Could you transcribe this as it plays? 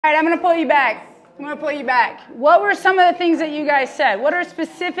All right, I'm going to pull you back. What were some of the things that you guys said? What are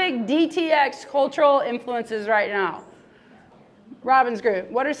specific DTX cultural influences right now? Robin's group.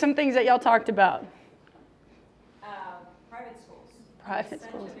 What are some things that y'all talked about? Private schools. Private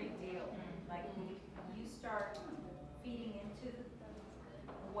schools. Such a big deal. Like you start feeding into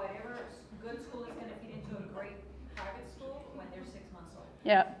whatever good school is going to feed into a great private school when they're 6 months old.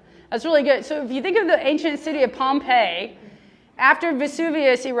 Yeah, that's really good. So if you think of the ancient city of Pompeii, after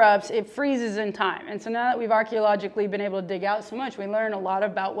Vesuvius erupts, it freezes in time. And so now that we've archaeologically been able to dig out so much, we learn a lot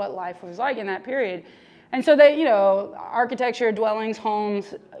about what life was like in that period. And so they, architecture, dwellings,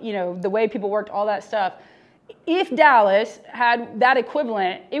 homes, the way people worked, all that stuff. If Dallas had that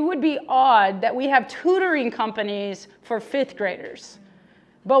equivalent, it would be odd that we have tutoring companies for 5th graders.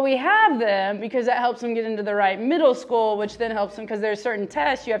 But we have them because that helps them get into the right middle school, which then helps them because there's certain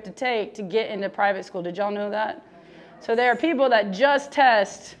tests you have to take to get into private school. Did y'all know that? So there are people that just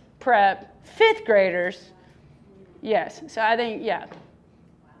test prep 5th graders. Yes. So I think, yeah,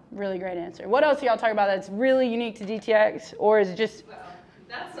 really great answer. What else do y'all talk about that's really unique to DTX, or is it just? Well,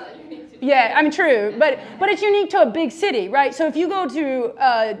 that's not unique to DTX. Yeah, I mean, true, but it's unique to a big city, right? So if you go to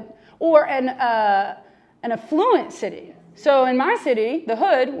an affluent city. So in my city, the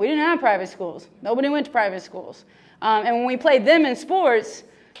hood, we didn't have private schools. Nobody went to private schools, and when we played them in sports,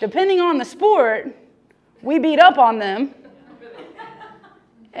 depending on the sport, we beat up on them,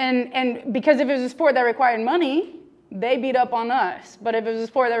 and because if it was a sport that required money, they beat up on us. But if it was a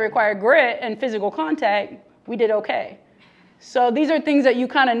sport that required grit and physical contact, we did okay. So these are things that you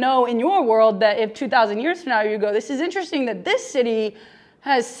kind of know in your world that if 2,000 years from now you go, this is interesting that this city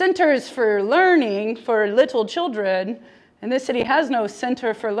has centers for learning for little children, and this city has no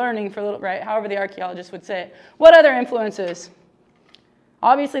center for learning for little, right? However the archaeologists would say it. What other influences?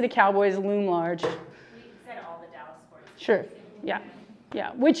 Obviously the Cowboys loom large. Sure, yeah.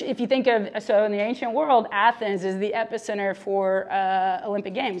 Which if you think of, so in the ancient world, Athens is the epicenter for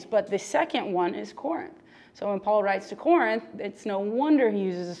Olympic Games, but the second one is Corinth. So when Paul writes to Corinth, it's no wonder he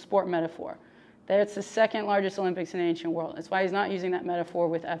uses a sport metaphor. That's the second largest Olympics in the ancient world. That's why he's not using that metaphor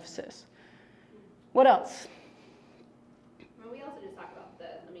with Ephesus. What else? Well, we also just talked about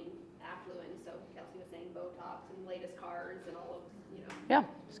affluence, so Kelsey was saying Botox and latest cars and all of, Yeah,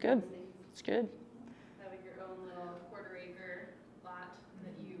 it's good. It's good.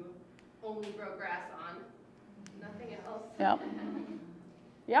 Only grow grass on, nothing else. Yeah.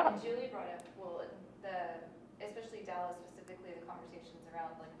 Yeah. And Julie brought up, especially Dallas specifically, the conversations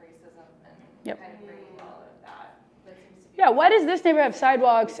around like racism and kind of bringing all of that. That seems to be. Yeah. Why does this neighborhood have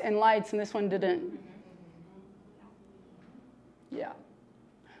sidewalks and lights and this one didn't? Yeah.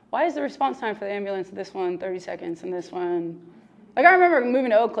 Why is the response time for the ambulance this one 30 seconds and this one? Like I remember moving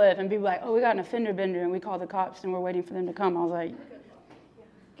to Oak Cliff and people were like, oh, we got an offender bender and we called the cops and we're waiting for them to come. I was like,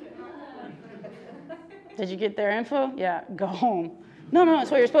 did you get their info? Yeah, go home. No,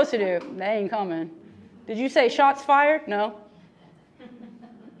 that's what you're supposed to do. They ain't coming. Did you say shots fired? No.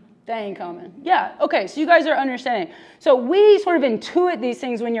 They ain't coming. Yeah, okay, so you guys are understanding. So we sort of intuit these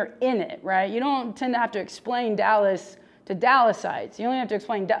things when you're in it, right? You don't tend to have to explain Dallas to Dallasites. You only have to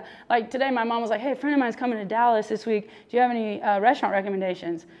explain, like today my mom was like, hey, a friend of mine's coming to Dallas this week. Do you have any restaurant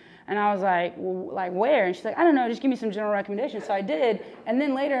recommendations? And I was like, well, like where? And she's like, I don't know, just give me some general recommendations. So I did. And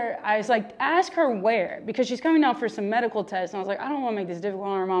then later I was like, ask her where, because she's coming down for some medical tests. And I was like, I don't want to make this difficult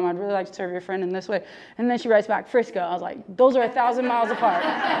on her, Mom. I'd really like to serve your friend in this way. And then she writes back, Frisco. I was like, those are 1,000 miles apart.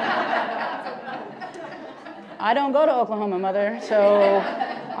 I don't go to Oklahoma, Mother, so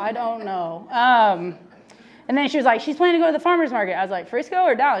I don't know. And then she was like, she's planning to go to the farmer's market. I was like, Frisco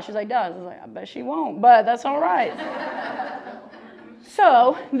or Dallas? She was like, Dallas. I was like, I bet she won't, but that's all right.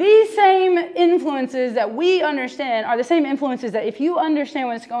 So these same influences that we understand are the same influences that if you understand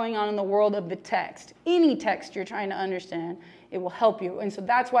what's going on in the world of the text, any text you're trying to understand, it will help you. And so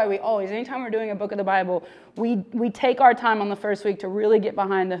that's why we always, anytime we're doing a book of the Bible, we take our time on the first week to really get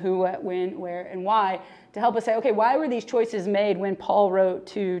behind the who, what, when, where, and why to help us say, okay, why were these choices made when Paul wrote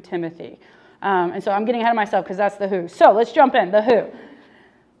to Timothy? And so I'm getting ahead of myself because that's the who. So let's jump in, the who.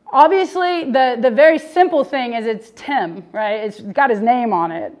 Obviously, the very simple thing is it's Tim, right? It's got his name on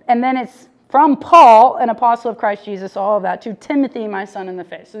it. And then it's from Paul, an apostle of Christ Jesus, all of that, to Timothy, my son in the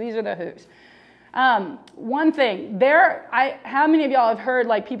faith. So these are the who's. One thing, how many of y'all have heard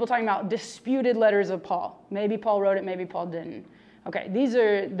like people talking about disputed letters of Paul? Maybe Paul wrote it, maybe Paul didn't. Okay, these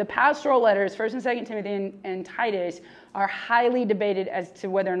are the pastoral letters, 1st and 2nd Timothy and Titus, are highly debated as to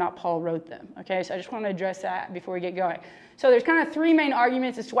whether or not Paul wrote them. Okay, so I just want to address that before we get going. So there's kind of 3 main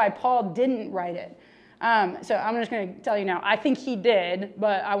arguments as to why Paul didn't write it. So I'm just going to tell you now. I think he did,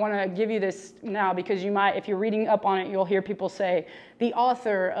 but I want to give you this now because you might, if you're reading up on it, you'll hear people say the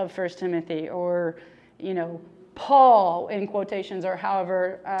author of 1 Timothy or, Paul in quotations or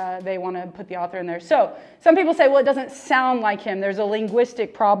however they want to put the author in there. So some people say, well, it doesn't sound like him. There's a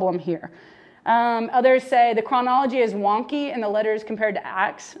linguistic problem here. Others say the chronology is wonky in the letters compared to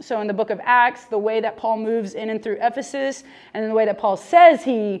Acts. So in the book of Acts, the way that Paul moves in and through Ephesus and the way that Paul says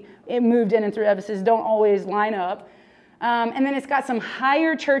he moved in and through Ephesus don't always line up. And then it's got some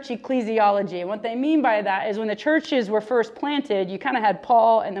higher church ecclesiology. And what they mean by that is when the churches were first planted, you kind of had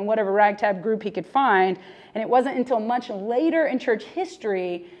Paul and then whatever ragtag group he could find. And it wasn't until much later in church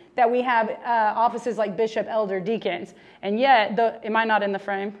history that we have offices like bishop, elder, deacons. And yet, am I not in the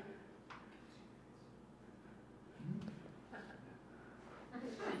frame?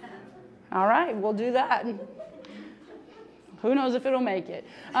 All right, we'll do that. Who knows if it'll make it.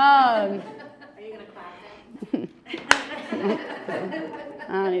 Are you going to clap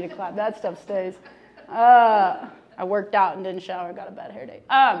I don't need to clap. That stuff stays. I worked out and didn't shower. Got a bad hair day.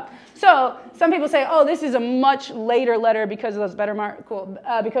 So some people say, oh, this is a much later letter because of those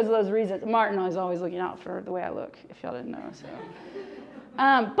because of those reasons. Martin is always looking out for the way I look, if y'all didn't know. So.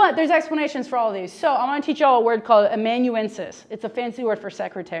 But there's explanations for all these. So I want to teach y'all a word called amanuensis. It's a fancy word for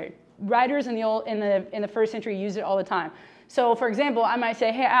secretary. Writers in the first century used it all the time. So, for example, I might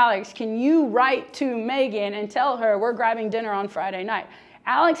say, hey, Alex, can you write to Megan and tell her we're grabbing dinner on Friday night?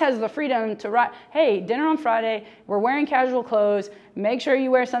 Alex has the freedom to write, hey, dinner on Friday, we're wearing casual clothes, make sure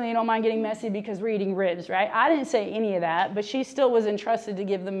you wear something you don't mind getting messy because we're eating ribs, right? I didn't say any of that, but she still was entrusted to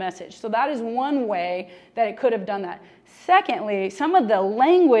give the message. So that is one way that it could have done that. Secondly, some of the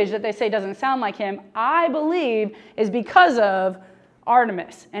language that they say doesn't sound like him, I believe, is because of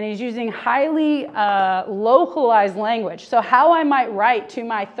Artemis, and he's using highly localized language. So how I might write to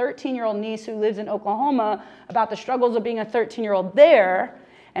my 13-year-old niece who lives in Oklahoma about the struggles of being a 13-year-old there,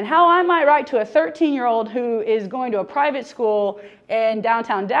 and how I might write to a 13-year-old who is going to a private school in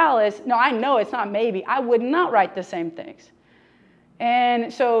downtown Dallas, no, I know it's not maybe. I would not write the same things.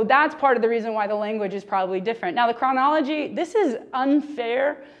 And so that's part of the reason why the language is probably different. Now, the chronology, this is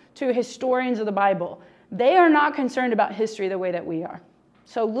unfair to historians of the Bible. They are not concerned about history the way that we are.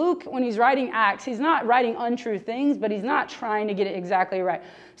 So Luke, when he's writing Acts, he's not writing untrue things, but he's not trying to get it exactly right.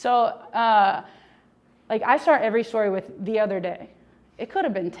 So, I start every story with the other day. It could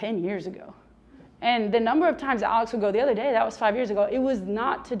have been 10 years ago. And the number of times Alex would go, the other day, that was 5 years ago. It was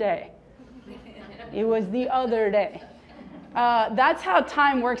not today. It was the other day. That's how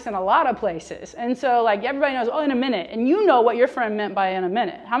time works in a lot of places. And so everybody knows, in a minute. And you know what your friend meant by in a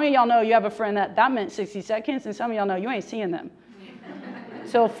minute. How many of y'all know you have a friend that meant 60 seconds? And some of y'all know you ain't seeing them.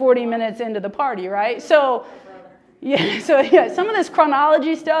 So 40 minutes into the party, right? So some of this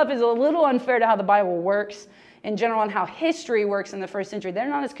chronology stuff is a little unfair to how the Bible works in general and how history works in the first century. They're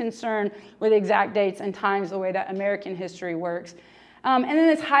not as concerned with exact dates and times the way that American history works. And then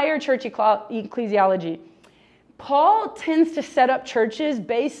this higher church ecclesiology. Paul tends to set up churches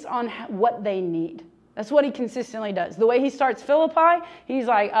based on what they need. That's what he consistently does. The way he starts Philippi, he's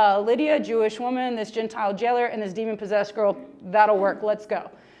like, Lydia, Jewish woman, this Gentile jailer, and this demon-possessed girl, that'll work, let's go.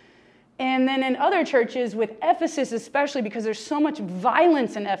 And then in other churches, with Ephesus especially, because there's so much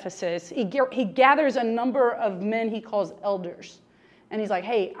violence in Ephesus, he gathers a number of men he calls elders. And he's like,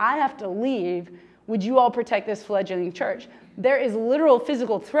 hey, I have to leave. Would you all protect this fledgling church? There is literal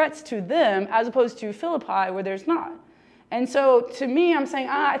physical threats to them as opposed to Philippi where there's not. And so to me, I'm saying,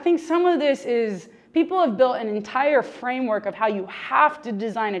 I think some of this is people have built an entire framework of how you have to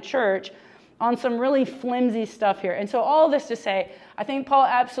design a church on some really flimsy stuff here. And so all this to say, I think Paul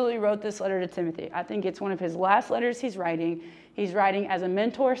absolutely wrote this letter to Timothy. I think it's one of his last letters he's writing. He's writing as a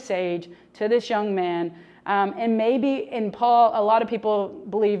mentor sage to this young man. And maybe in Paul, a lot of people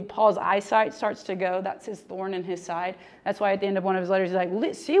believe Paul's eyesight starts to go. That's his thorn in his side. That's why at the end of one of his letters, he's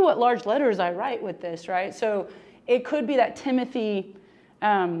like, see what large letters I write with this, right? So it could be that Timothy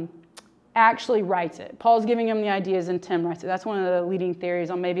actually writes it. Paul's giving him the ideas and Tim writes it. That's one of the leading theories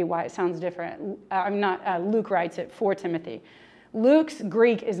on maybe why it sounds different. Luke writes it for Timothy. Luke's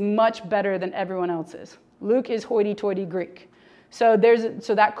Greek is much better than everyone else's. Luke is hoity-toity Greek. So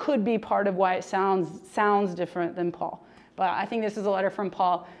that could be part of why it sounds different than Paul. But I think this is a letter from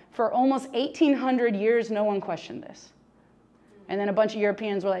Paul. For almost 1,800 years, no one questioned this. And then a bunch of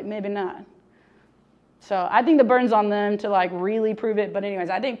Europeans were like, maybe not. So I think the burden's on them to really prove it. But anyways,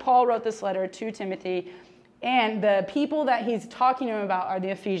 I think Paul wrote this letter to Timothy. And the people that he's talking to him about are the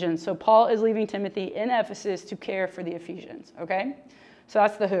Ephesians. So Paul is leaving Timothy in Ephesus to care for the Ephesians, okay? So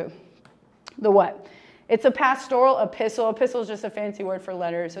that's the who. The what? It's a pastoral epistle. Epistle is just a fancy word for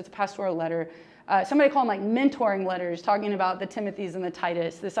letter, so it's a pastoral letter somebody called them like mentoring letters, talking about the Timothys and the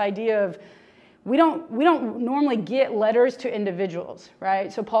Titus. This idea of we don't normally get letters to individuals,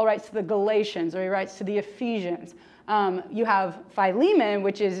 right? So Paul writes to the Galatians, or he writes to the Ephesians. You have Philemon,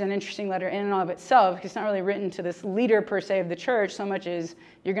 which is an interesting letter in and of itself. It's not really written to this leader per se of the church so much as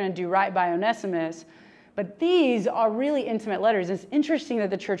you're going to do right by Onesimus. But these are really intimate letters. It's interesting that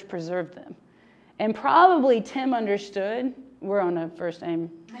the church preserved them. And probably Tim understood, we're on a first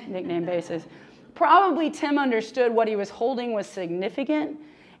name, nickname basis, probably Tim understood what he was holding was significant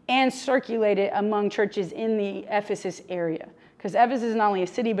and circulated among churches in the Ephesus area. Because Ephesus is not only a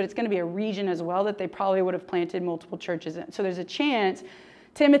city, but it's going to be a region as well that they probably would have planted multiple churches in. So there's a chance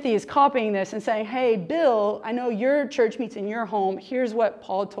Timothy is copying this and saying, hey, Bill, I know your church meets in your home. Here's what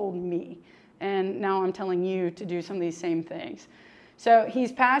Paul told me. And now I'm telling you to do some of these same things. So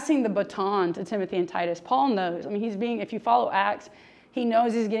he's passing the baton to Timothy and Titus. Paul knows. I mean, if you follow Acts, he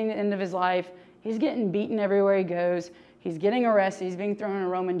knows he's getting to the end of his life. He's getting beaten everywhere he goes. He's getting arrested. He's being thrown in a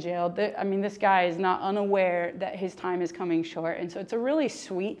Roman jail. This guy is not unaware that his time is coming short. And so it's a really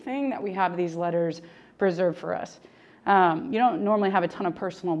sweet thing that we have these letters preserved for us. You don't normally have a ton of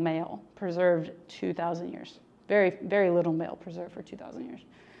personal mail preserved 2,000 years. Very, very little mail preserved for 2,000 years.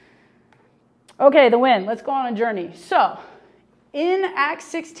 Okay, the win. Let's go on a journey. So in Acts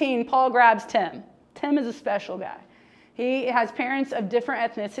 16, Paul grabs Tim. Tim is a special guy. He has parents of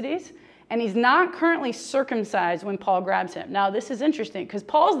different ethnicities. And he's not currently circumcised when Paul grabs him. Now, this is interesting because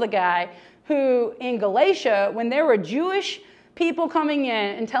Paul's the guy who, in Galatia, when there were Jewish people coming in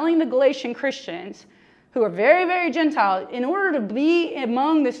and telling the Galatian Christians, who are very, very Gentile, in order to be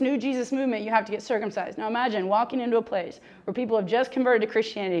among this new Jesus movement, you have to get circumcised. Now, imagine walking into a place where people have just converted to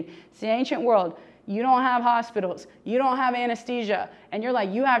Christianity. It's the ancient world. You don't have hospitals. You don't have anesthesia. And you're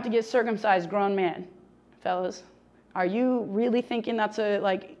like, you have to get circumcised, grown man. Fellas, are you really thinking that's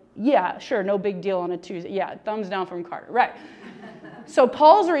yeah, sure, no big deal on a Tuesday. Yeah, thumbs down from Carter. Right. So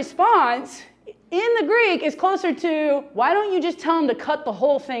Paul's response in the Greek is closer to, why don't you just tell him to cut the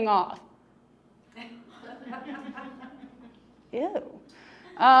whole thing off? Ew.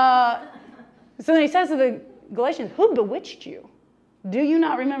 So then he says to the Galatians, who bewitched you? Do you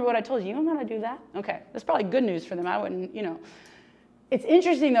not remember what I told you? You don't got to do that? Okay, that's probably good news for them. I wouldn't, It's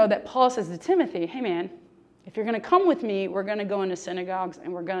interesting, though, that Paul says to Timothy, hey, man, if you're going to come with me, we're going to go into synagogues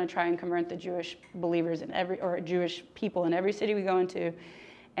and we're going to try and convert the Jewish believers or Jewish people in every city we go into.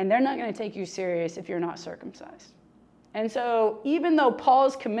 And they're not going to take you serious if you're not circumcised. And so even though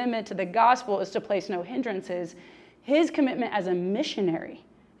Paul's commitment to the gospel is to place no hindrances, his commitment as a missionary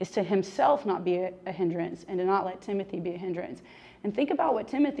is to himself not be a hindrance and to not let Timothy be a hindrance. And think about what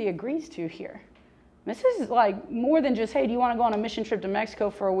Timothy agrees to here. This is like more than just, hey, do you want to go on a mission trip to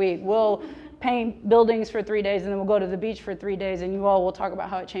Mexico for a week? We'll paint buildings for 3 days and then we'll go to the beach for 3 days and you all will talk about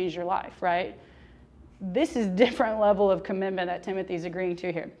how it changed your life, right? This is different level of commitment that Timothy's agreeing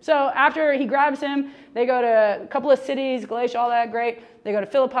to here. So after he grabs him, they go to a couple of cities, Galatia, all that, great. They go to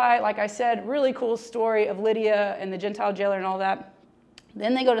Philippi, like I said, really cool story of Lydia and the Gentile jailer and all that.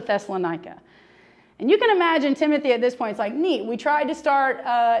 Then they go to Thessalonica. And you can imagine Timothy at this point, it's like, neat, we tried to start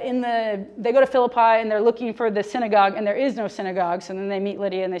they go to Philippi and they're looking for the synagogue and there is no synagogue. So then they meet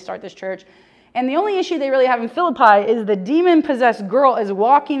Lydia and they start this church. And the only issue they really have in Philippi is the demon-possessed girl is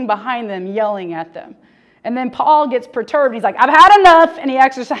walking behind them, yelling at them. And then Paul gets perturbed. He's like, I've had enough. And he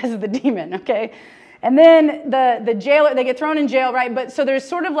exorcises the demon, okay? And then the jailer, they get thrown in jail, right? But so there's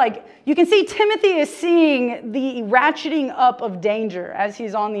sort of like, you can see Timothy is seeing the ratcheting up of danger as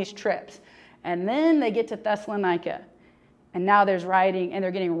he's on these trips. And then they get to Thessalonica. And now there's rioting and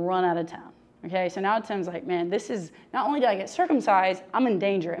they're getting run out of town. Okay, so now Tim's like, man, this is, not only did I get circumcised, I'm in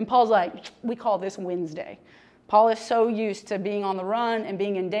danger. And Paul's like, we call this Wednesday. Paul is so used to being on the run and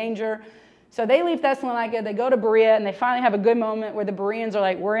being in danger. So they leave Thessalonica, they go to Berea, and they finally have a good moment where the Bereans are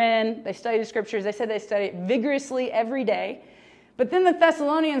like, we're in. They study the scriptures. They said they study it vigorously every day. But then the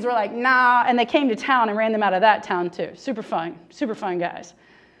Thessalonians were like, nah, and they came to town and ran them out of that town too. Super fun guys.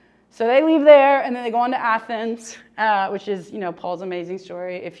 So they leave there, and then they go on to Athens, which is, Paul's amazing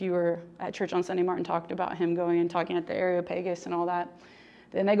story. If you were at church on Sunday, Martin talked about him going and talking at the Areopagus and all that.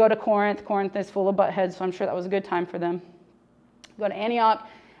 Then they go to Corinth. Corinth is full of buttheads, so I'm sure that was a good time for them. Go to Antioch,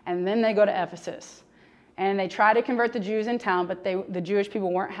 and then they go to Ephesus. And they try to convert the Jews in town, but the Jewish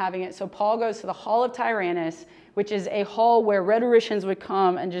people weren't having it. So Paul goes to the Hall of Tyrannus, which is a hall where rhetoricians would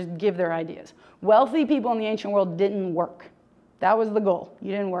come and just give their ideas. Wealthy people in the ancient world didn't work. That was the goal.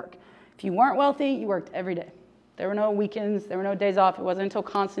 You didn't work. If you weren't wealthy, you worked every day. There were no weekends. There were no days off. It wasn't until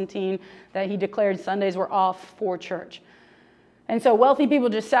Constantine that he declared Sundays were off for church. And so wealthy people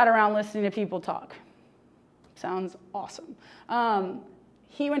just sat around listening to people talk. Sounds awesome.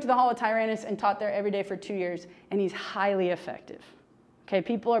 He went to the Hall of Tyrannus and taught there every day for 2 years, and he's highly effective. Okay,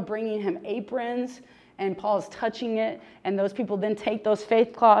 people are bringing him aprons, and Paul's touching it, and those people then take those face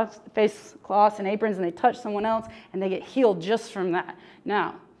cloths and aprons, and they touch someone else, and they get healed just from that.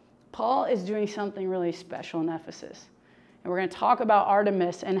 Now, Paul is doing something really special in Ephesus. And we're going to talk about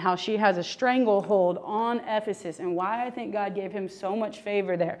Artemis and how she has a stranglehold on Ephesus and why I think God gave him so much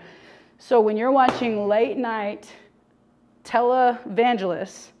favor there. So when you're watching late night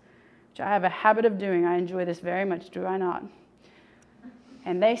televangelists, which I have a habit of doing, I enjoy this very much, do I not?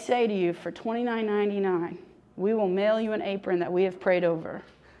 And they say to you, for $29.99, we will mail you an apron that we have prayed over.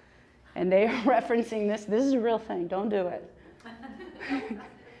 And they are referencing this. This is a real thing. Don't do it.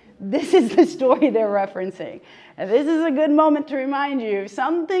 This is the story they're referencing. And this is a good moment to remind you,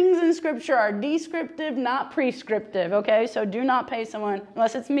 some things in Scripture are descriptive, not prescriptive, okay? So do not pay someone,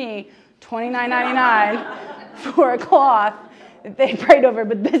 unless it's me, $29.99 for a cloth that they prayed over.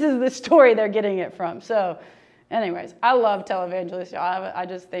 But this is the story they're getting it from. So anyways, I love televangelists, y'all. I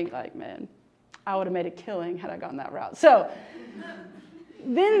just think, like, man, I would have made a killing had I gone that route. So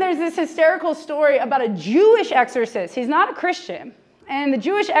then there's this hysterical story about a Jewish exorcist. He's not a Christian. And the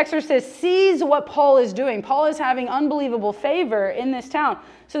Jewish exorcist sees what Paul is doing. Paul is having unbelievable favor in this town.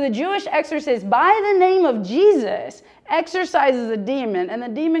 So the Jewish exorcist, by the name of Jesus, exorcises a demon. And the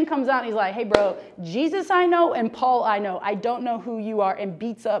demon comes out and he's like, hey, bro, Jesus I know and Paul I know. I don't know who you are, and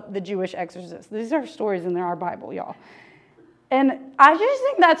beats up the Jewish exorcist. These are stories in our Bible, y'all. And I just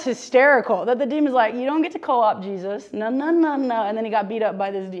think that's hysterical, that the demon's like, you don't get to co-opt Jesus. No, no, no, no. And then he got beat up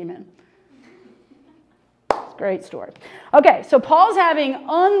by this demon. Great story. Okay, so Paul's having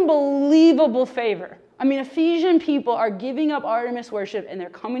unbelievable favor. I mean, Ephesian people are giving up Artemis worship, and they're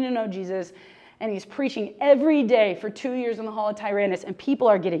coming to know Jesus, and he's preaching every day for 2 years in the Hall of Tyrannus, and people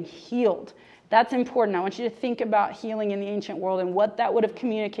are getting healed. That's important. I want you to think about healing in the ancient world and what that would have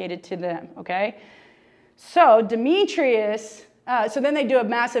communicated to them, okay? So Demetrius, so then they do a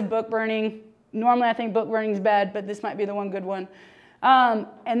massive book burning. Normally I think book burning is bad, but this might be the one good one.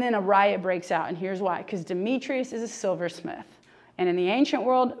 And then a riot breaks out, and here's why. Because Demetrius is a silversmith. And in the ancient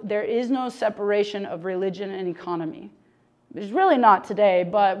world, there is no separation of religion and economy. There's really not today,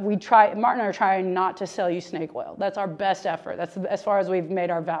 but Martin and I are trying not to sell you snake oil. That's our best effort. That's as far as we've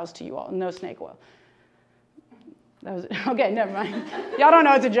made our vows to you all. No snake oil. Okay, never mind. Y'all don't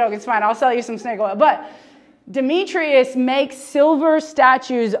know it's a joke. It's fine. I'll sell you some snake oil. But Demetrius makes silver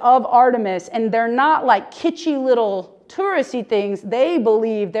statues of Artemis, and they're not like kitschy little touristy things. They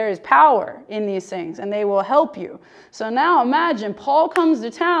believe there is power in these things, and they will help you. So now imagine Paul comes to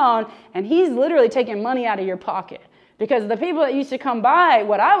town, and he's literally taking money out of your pocket. Because the people that used to come by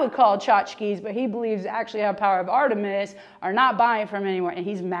what I would call tchotchkes, but he believes actually have power of Artemis, are not buying from him anymore, and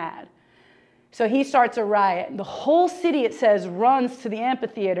he's mad. So he starts a riot. The whole city, it says, runs to the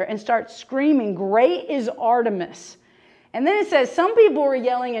amphitheater and starts screaming, "Great is Artemis." And then it says some people were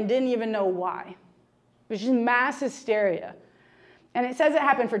yelling and didn't even know why. It was just mass hysteria. And it says it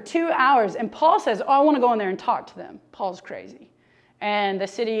happened for 2 hours. And Paul says, oh, I want to go in there and talk to them. Paul's crazy. And the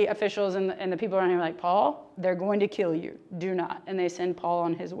city officials and the people around here are like, Paul, they're going to kill you. Do not. And they send Paul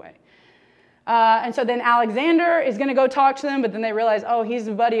on his way. And so then Alexander is going to go talk to them, but then they realize, oh, he's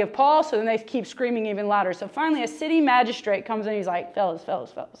a buddy of Paul, so then they keep screaming even louder. So finally a city magistrate comes in, he's like, fellas.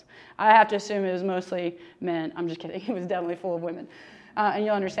 I have to assume it was mostly men. I'm just kidding. It was definitely full of women. And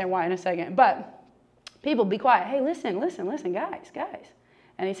you'll understand why in a second. But people, be quiet. Hey, listen, guys.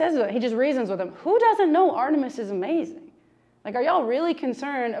 And he just reasons with them. Who doesn't know Artemis is amazing? Like, are y'all really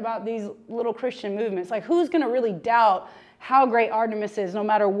concerned about these little Christian movements? Like, who's going to really doubt how great Artemis is no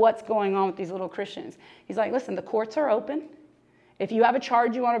matter what's going on with these little Christians? He's like, listen, the courts are open. If you have a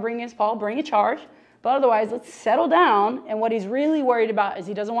charge you want to bring against Paul, bring a charge. But otherwise, let's settle down. And what he's really worried about is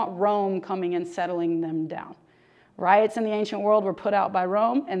he doesn't want Rome coming and settling them down. Riots in the ancient world were put out by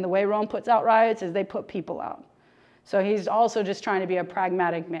Rome, and the way Rome puts out riots is they put people out. So he's also just trying to be a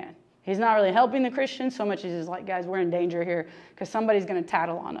pragmatic man. He's not really helping the Christians so much as he's like, guys, we're in danger here because somebody's going to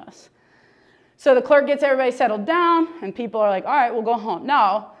tattle on us. So the clerk gets everybody settled down, and people are like, all right, we'll go home.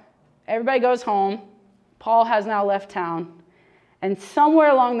 Now, everybody goes home. Paul has now left town, and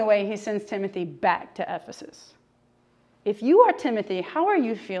somewhere along the way, he sends Timothy back to Ephesus. If you are Timothy, how are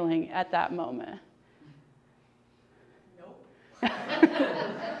you feeling at that moment?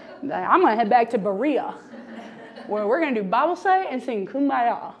 I'm going to head back to Berea, where we're going to do Bible study and sing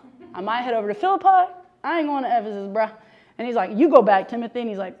Kumbaya. I might head over to Philippi. I ain't going to Ephesus, bruh. And he's like, you go back, Timothy. And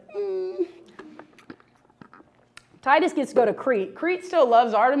he's like, Titus gets to go to Crete. Crete still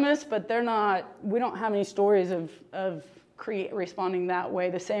loves Artemis, but we don't have any stories of Crete responding that way,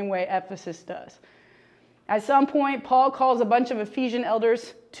 the same way Ephesus does. At some point, Paul calls a bunch of Ephesian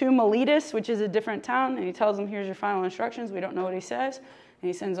elders to Miletus, which is a different town, and he tells them, here's your final instructions. We don't know what he says. And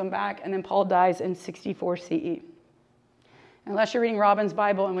he sends them back, and then Paul dies in 64 CE. Unless you're reading Robin's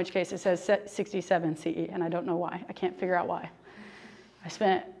Bible, in which case it says 67 CE, and I don't know why. I can't figure out why. I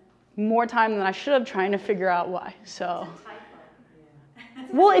spent more time than I should have trying to figure out why. So,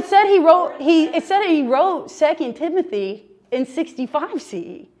 well, it said he wrote 2 Timothy in 65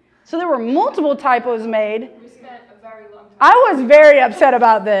 CE. So there were multiple typos made. We spent a very long time. I was very upset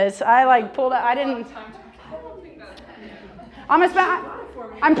about this. I pulled out. I didn't.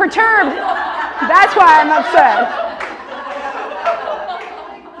 I'm perturbed. That's why I'm upset.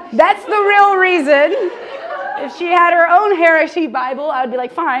 That's the real reason. If she had her own heresy Bible, I would be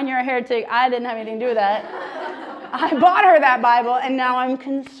like, fine, you're a heretic. I didn't have anything to do with that. I bought her that Bible, and now I'm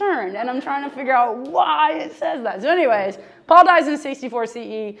concerned, and I'm trying to figure out why it says that. So anyways, Paul dies in 64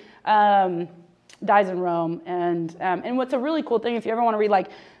 CE, dies in Rome. And what's a really cool thing, if you ever want to read, like,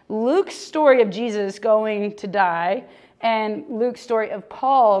 Luke's story of Jesus going to die and Luke's story of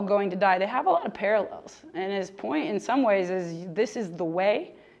Paul going to die, they have a lot of parallels. And his point in some ways is this is the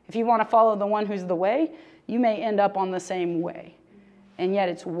way. If you want to follow the one who's the way, you may end up on the same way. And yet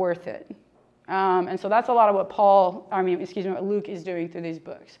it's worth it. And so that's a lot of what Luke is doing through these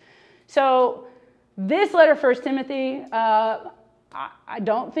books. So this letter, 1 Timothy, I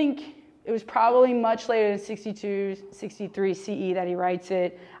don't think it was probably much later than 62, 63 CE that he writes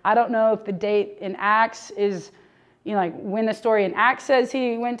it. I don't know if the date in Acts is, like when the story in Acts says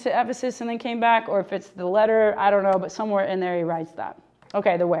he went to Ephesus and then came back, or if it's the letter, I don't know, but somewhere in there he writes that.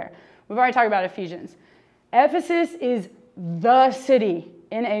 Okay, the where. We've already talked about Ephesians. Ephesus is the city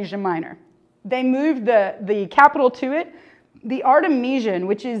in Asia Minor. They moved the capital to it. The Artemision,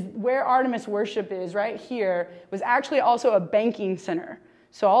 which is where Artemis worship is, right here, was actually also a banking center.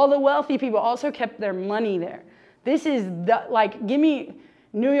 So all the wealthy people also kept their money there. This is give me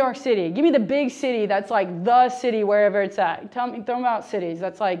New York City. Give me the big city that's like the city wherever it's at. Throw me about cities.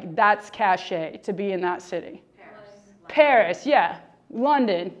 That's cachet to be in that city. Paris, yeah.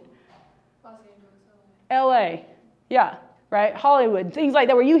 London. LA, yeah, right? Hollywood, things like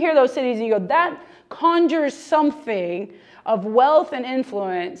that, where you hear those cities and you go, that conjures something of wealth and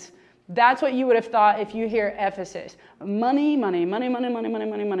influence. That's what you would have thought if you hear Ephesus. Money, money, money, money, money, money,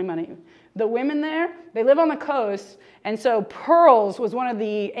 money, money, money. The women there, they live on the coast, and so pearls was one of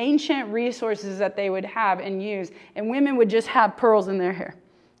the ancient resources that they would have and use, and women would just have pearls in their hair.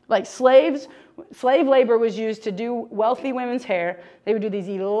 Like slave labor was used to do wealthy women's hair. They would do these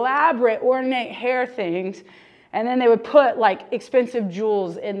elaborate, ornate hair things, and then they would put like expensive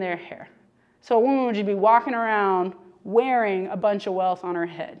jewels in their hair. So a woman would just be walking around wearing a bunch of wealth on her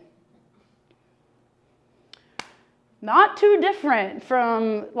head. Not too different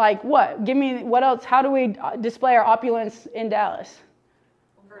from like what? Give me what else? How do we display our opulence in Dallas?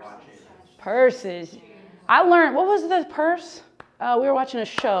 Purses. I learned, what was the purse? We were watching a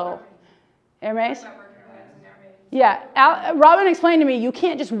show. Hermes? Yeah, Robin explained to me, you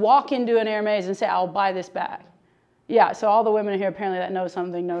can't just walk into an Hermes and say, I'll buy this bag. Yeah, so all the women here apparently that know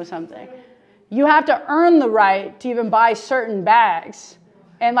something. You have to earn the right to even buy certain bags.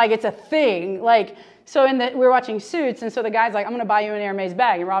 And like it's a thing. Like, so we were watching Suits, and so the guy's like, I'm going to buy you an Hermes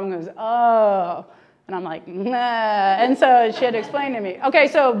bag. And Robin goes, oh. And I'm like, nah. And so she had to explain to me. Okay,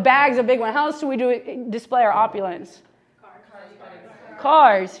 so bags a big one. How else do we display our opulence?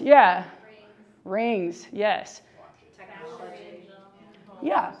 Cars, yeah. Rings, yes. Technology.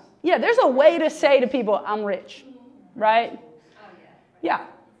 Yeah, there's a way to say to people, I'm rich, right? Yeah.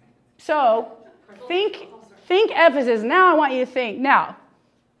 So think Ephesus. Now I want you to think. Now,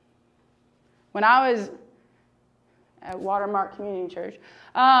 when I was at Watermark Community Church,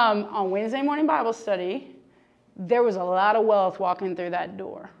 on Wednesday morning Bible study, there was a lot of wealth walking through that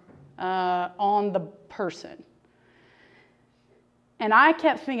door on the person. And I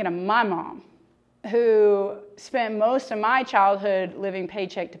kept thinking of my mom, who spent most of my childhood living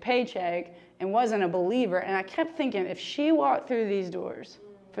paycheck to paycheck and wasn't a believer. And I kept thinking, if she walked through these doors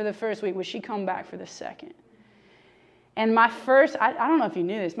for the first week, would she come back for the second? And my first, I don't know if you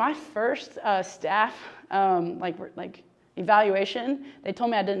knew this, my first staff evaluation, they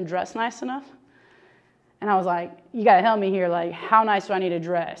told me I didn't dress nice enough. And I was like, you got to help me here. Like, how nice do I need to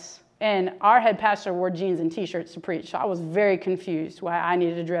dress? And our head pastor wore jeans and T-shirts to preach. So I was very confused why I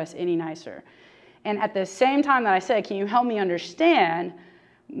needed to dress any nicer. And at the same time that I said, can you help me understand?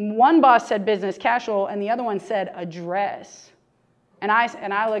 One boss said business casual, and the other one said a dress. And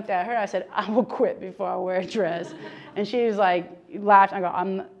I looked at her, I said, I will quit before I wear a dress. And she was like, laughed. I go,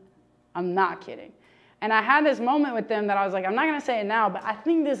 I'm not kidding. And I had this moment with them that I was like, I'm not going to say it now, but I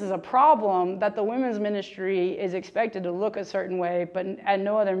think this is a problem that the women's ministry is expected to look a certain way, but at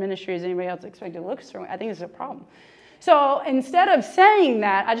no other ministry is anybody else expected to look a certain way. I think this is a problem. So instead of saying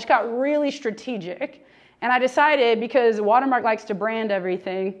that, I just got really strategic. And I decided, because Watermark likes to brand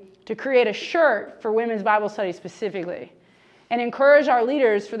everything, to create a shirt for women's Bible study specifically. And encourage our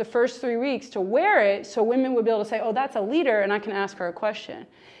leaders for the first 3 weeks to wear it so women would be able to say, oh, that's a leader, and I can ask her a question.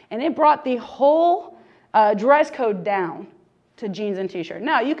 And it brought the whole dress code down to jeans and t-shirt.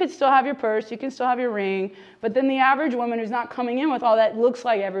 Now, you could still have your purse, you can still have your ring, but then the average woman who's not coming in with all that looks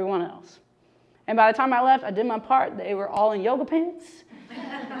like everyone else. And by the time I left, I did my part. They were all in yoga pants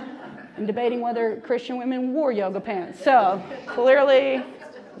and debating whether Christian women wore yoga pants. So clearly, it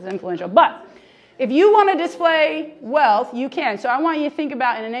was influential. But if you want to display wealth, you can. So I want you to think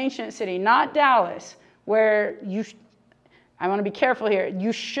about in an ancient city, not Dallas, where I want to be careful here.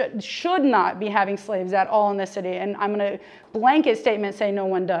 You should not be having slaves at all in this city. And I'm going to blanket statement say no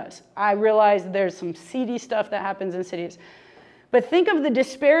one does. I realize there's some seedy stuff that happens in cities. But think of the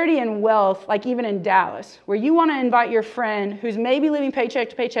disparity in wealth, like even in Dallas, where you want to invite your friend who's maybe living paycheck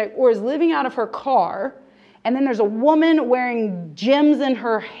to paycheck or is living out of her car, and then there's a woman wearing gems in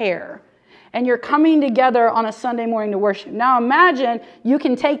her hair, and you're coming together on a Sunday morning to worship. Now imagine you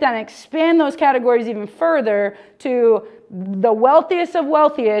can take that and expand those categories even further to the wealthiest of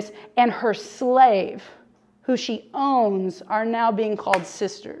wealthiest and her slave, who she owns, are now being called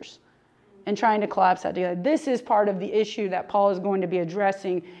sisters, and trying to collapse that together. This is part of the issue that Paul is going to be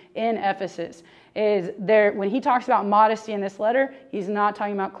addressing in Ephesus. When he talks about modesty in this letter, he's not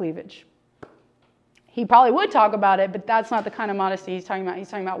talking about cleavage. He probably would talk about it, but that's not the kind of modesty he's talking about. He's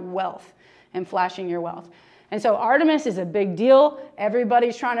talking about wealth and flashing your wealth. And so Artemis is a big deal.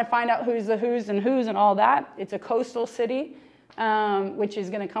 Everybody's trying to find out who's the who's and all that. It's a coastal city, which is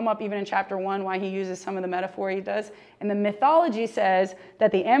going to come up even in chapter 1, why he uses some of the metaphor he does. And the mythology says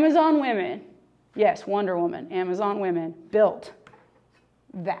that the Amazon women, yes, Wonder Woman, Amazon women, built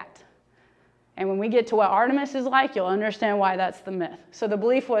that. And when we get to what Artemis is like, you'll understand why that's the myth. So the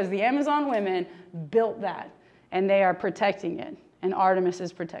belief was the Amazon women built that, and they are protecting it, and Artemis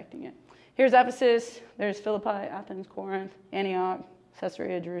is protecting it. Here's Ephesus, there's Philippi, Athens, Corinth, Antioch,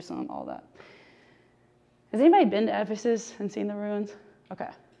 Caesarea, Jerusalem, all that. Has anybody been to Ephesus and seen the ruins? Okay,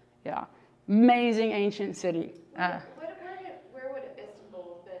 yeah. Amazing ancient city. Where would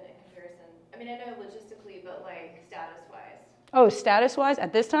Istanbul have been in comparison? I mean, I know logistically, but like status-wise. Oh, status-wise?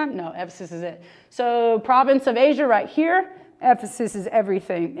 At this time? No, Ephesus is it. So province of Asia right here, Ephesus is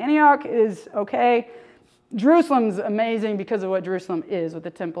everything. Antioch is okay. Jerusalem's amazing because of what Jerusalem is with the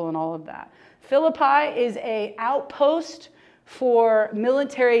temple and all of that. Philippi is an outpost for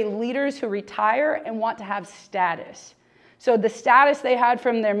military leaders who retire and want to have status. So the status they had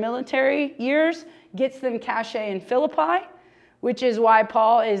from their military years gets them cachet in Philippi, which is why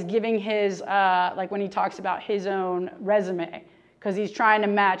Paul is giving his, like when he talks about his own resume, because he's trying to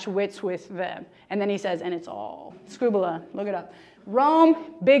match wits with them. And then he says, and it's all, Scribula, look it up.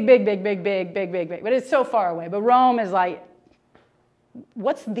 Rome, big. But it's so far away. But Rome is like,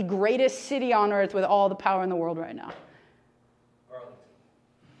 what's the greatest city on earth with all the power in the world right now?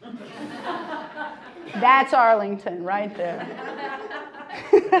 Arlington. That's Arlington right there.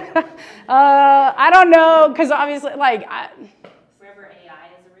 I don't know, because obviously, like... Wherever AI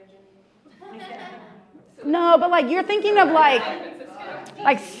is originating. No, but like you're thinking of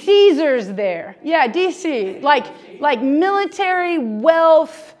like Caesar's there. Yeah, DC. Like military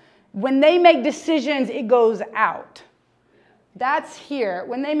wealth, when they make decisions, it goes out. That's here.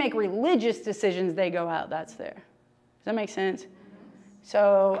 When they make religious decisions, they go out. That's there. Does that make sense?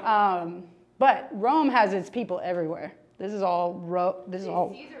 So, but Rome has its people everywhere. This is all. Caesar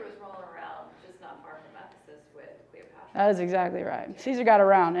was rolling around, just not far from Ephesus with Cleopatra. That is exactly right. Caesar got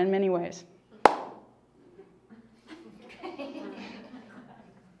around in many ways.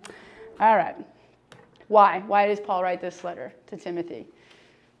 All right. Why? Why does Paul write this letter to Timothy?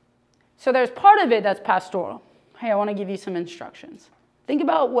 So there's part of it that's pastoral. Hey, I want to give you some instructions. Think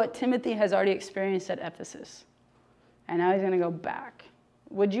about what Timothy has already experienced at Ephesus. And now he's going to go back.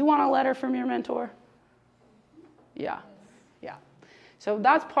 Would you want a letter from your mentor? Yeah. So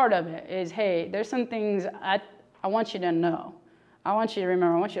that's part of it is, hey, there's some things I want you to know. I want you to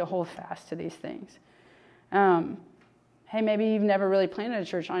remember. I want you to hold fast to these things. Hey, maybe you've never really planted a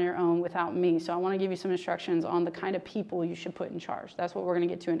church on your own without me, so I want to give you some instructions on the kind of people you should put in charge. That's what we're going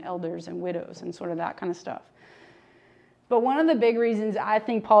to get to in elders and widows and sort of that kind of stuff. But one of the big reasons I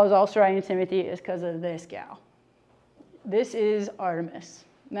think Paul is also writing to Timothy is because of this gal. This is Artemis.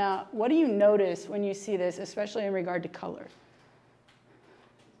 Now, what do you notice when you see this, especially in regard to color?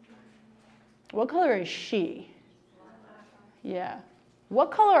 What color is she? Yeah.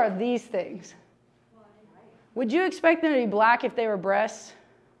 What color are these things? Would you expect them to be black if they were breasts?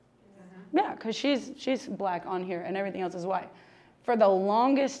 Yeah, because she's black on here and everything else is white. For the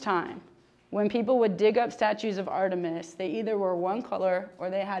longest time, when people would dig up statues of Artemis, they either were one color or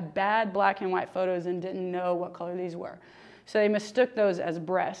they had bad black and white photos and didn't know what color these were. So they mistook those as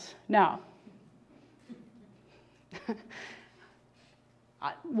breasts. Now,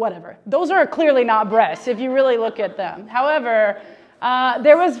 whatever. Those are clearly not breasts if you really look at them. However,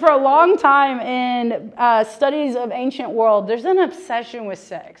 there was for a long time in studies of ancient world, there's an obsession with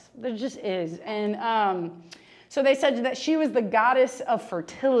sex. There just is. And so they said that she was the goddess of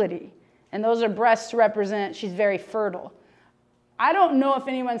fertility. And those are breasts to represent she's very fertile. I don't know if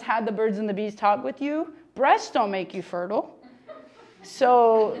anyone's had the birds and the bees talk with you. Breasts don't make you fertile.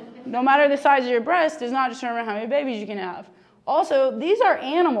 So no matter the size of your breast does not determine how many babies you can have. Also, these are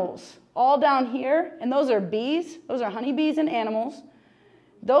animals all down here, and those are bees. Those are honeybees and animals.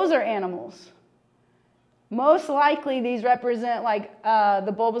 Those are animals. Most likely these represent like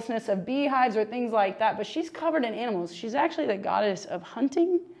the bulbousness of beehives or things like that, but she's covered in animals. She's actually the goddess of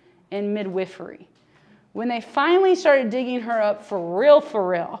hunting and midwifery. When they finally started digging her up for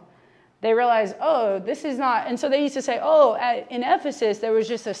real, they realized, oh, this is not, and so they used to say, oh, in Ephesus there was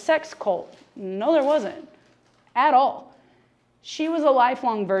just a sex cult. No, there wasn't at all. She was a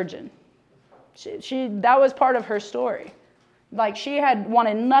lifelong virgin. That was part of her story. Like, she had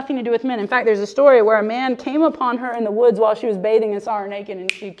wanted nothing to do with men. In fact, there's a story where a man came upon her in the woods while she was bathing and saw her naked,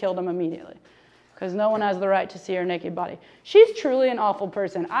 and she killed him immediately. Because no one has the right to see her naked body. She's truly an awful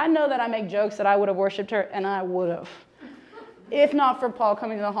person. I know that I make jokes that I would have worshipped her, and I would have. If not for Paul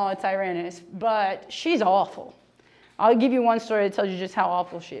coming to the Hall of Tyrannus. But she's awful. I'll give you one story that tells you just how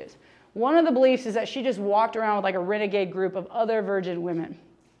awful she is. One of the beliefs is that she just walked around with like a renegade group of other virgin women.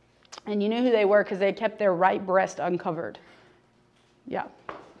 And you knew who they were because they kept their right breast uncovered. Yeah.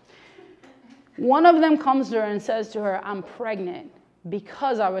 One of them comes to her and says to her, I'm pregnant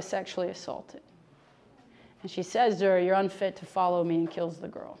because I was sexually assaulted. And she says to her, you're unfit to follow me, and kills the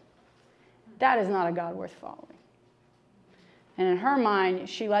girl. That is not a God worth following. And in her mind,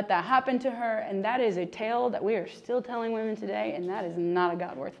 she let that happen to her, and that is a tale that we are still telling women today, and that is not a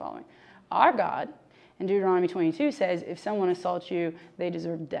God worth following. Our God, in Deuteronomy 22, says if someone assaults you, they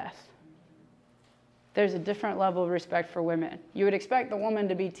deserve death. There's a different level of respect for women. You would expect the woman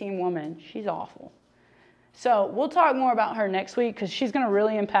to be team woman. She's awful. So we'll talk more about her next week because she's going to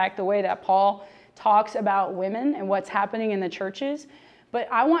really impact the way that Paul talks about women and what's happening in the churches. But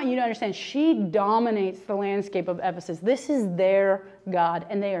I want you to understand, she dominates the landscape of Ephesus. This is their God,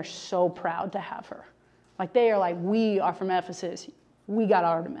 and they are so proud to have her. Like, they are like, we are from Ephesus. We got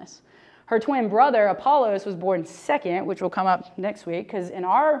Artemis. Her twin brother, Apollos, was born second, which will come up next week, because in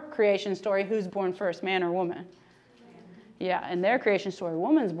our creation story, who's born first, man or woman? Yeah, in their creation story,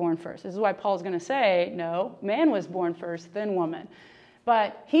 woman's born first. This is why Paul's going to say, no, man was born first, then woman.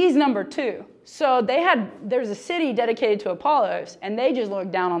 But he's number two. So there's a city dedicated to Apollos, and they just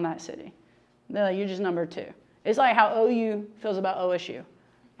look down on that city. They're like, you're just number two. It's like how OU feels about OSU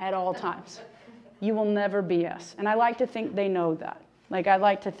at all times. You will never be us. And I like to think they know that. Like, I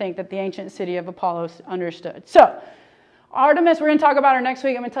like to think that the ancient city of Apollos understood. So, Artemis, we're going to talk about her next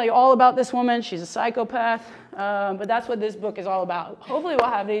week. I'm going to tell you all about this woman. She's a psychopath, but that's what this book is all about. Hopefully we'll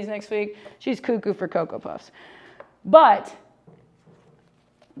have these next week. She's cuckoo for Cocoa Puffs. But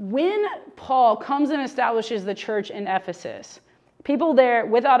when Paul comes and establishes the church in Ephesus, people there,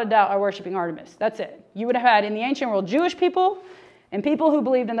 without a doubt, are worshiping Artemis. That's it. You would have had, in the ancient world, Jewish people and people who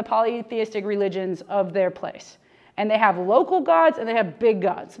believed in the polytheistic religions of their place. And they have local gods and they have big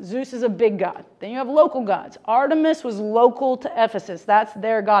gods. Zeus is a big god. Then you have local gods. Artemis was local to Ephesus. That's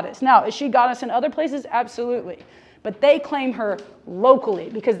their goddess. Now, is she goddess in other places? Absolutely. But they claim her locally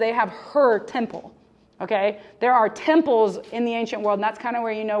because they have her temple. Okay? There are temples in the ancient world, and that's kind of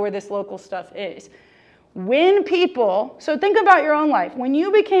where you know where this local stuff is. When people, so think about your own life. When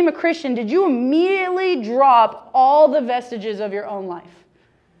you became a Christian, did you immediately drop all the vestiges of your own life?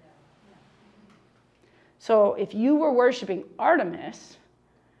 So if you were worshiping Artemis,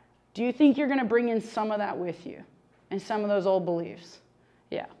 do you think you're going to bring in some of that with you and some of those old beliefs?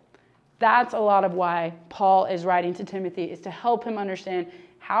 Yeah. That's a lot of why Paul is writing to Timothy, is to help him understand,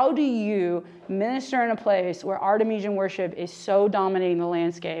 how do you minister in a place where Artemisian worship is so dominating the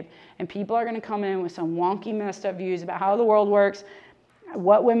landscape, and people are going to come in with some wonky, messed up views about how the world works,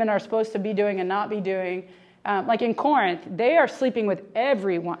 what women are supposed to be doing and not be doing. Like in Corinth, they are sleeping with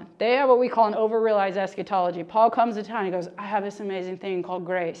everyone. They have what we call an overrealized eschatology. Paul comes to town, he goes, I have this amazing thing called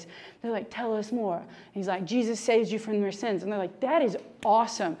grace. They're like, tell us more. And he's like, Jesus saves you from your sins. And they're like, that is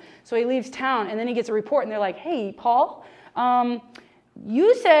awesome. So he leaves town, and then he gets a report, and they're like, hey, Paul,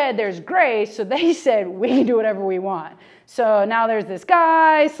 you said there's grace, so they said we can do whatever we want. So now there's this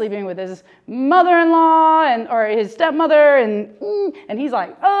guy sleeping with his mother-in-law or his stepmother, and he's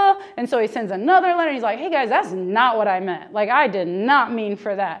like, and so he sends another letter, and he's like, hey guys, that's not what I meant. Like, I did not mean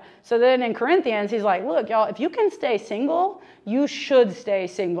for that. So then in Corinthians, he's like, look, y'all, if you can stay single, you should stay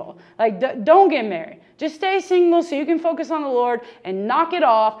single. Like, don't get married. Just stay single so you can focus on the Lord and knock it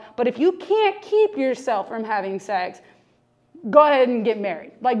off. But if you can't keep yourself from having sex, go ahead and get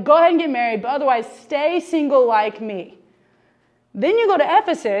married. Like, go ahead and get married, but otherwise stay single like me. Then you go to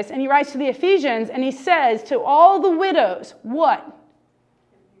Ephesus, and he writes to the Ephesians, and he says to all the widows, what?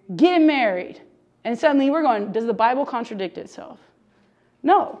 Get married. And suddenly we're going, does the Bible contradict itself?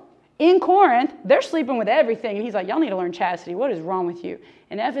 No. In Corinth, they're sleeping with everything, and he's like, y'all need to learn chastity. What is wrong with you?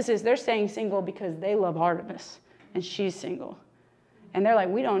 In Ephesus, they're staying single because they love Artemis, and she's single. And they're like,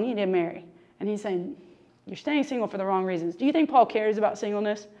 we don't need to marry. And he's saying, you're staying single for the wrong reasons. Do you think Paul cares about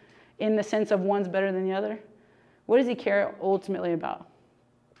singleness in the sense of one's better than the other? What does he care ultimately about?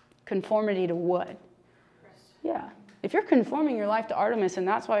 Conformity to what? Yeah. If you're conforming your life to Artemis and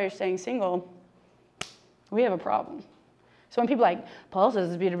that's why you're staying single, we have a problem. So when people are like, Paul says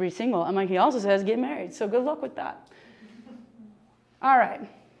it's better to be single, I'm like, he also says get married. So good luck with that. All right.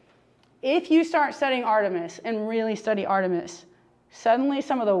 If you start studying Artemis and really study Artemis, suddenly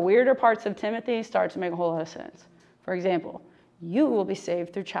some of the weirder parts of Timothy start to make a whole lot of sense. For example, you will be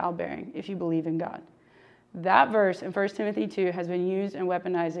saved through childbearing if you believe in God. That verse in 1 Timothy 2 has been used and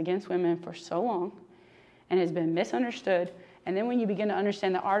weaponized against women for so long and has been misunderstood. And then when you begin to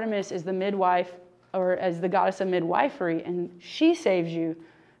understand that Artemis is the midwife, or as the goddess of midwifery, and she saves you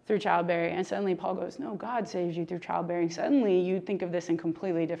through childbearing, and suddenly Paul goes, no, God saves you through childbearing. Suddenly you think of this in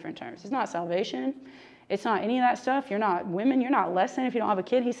completely different terms. It's not salvation. It's not any of that stuff. You're not women. You're not less than if you don't have a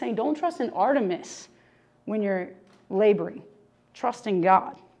kid. He's saying don't trust in Artemis when you're laboring. Trust in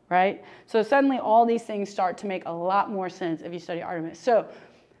God. Right? So suddenly all these things start to make a lot more sense if you study Artemis. So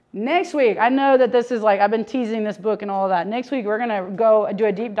next week, I know that this is like, I've been teasing this book and all of that. Next week, we're going to go do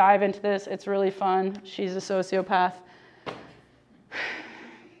a deep dive into this. It's really fun. She's a sociopath.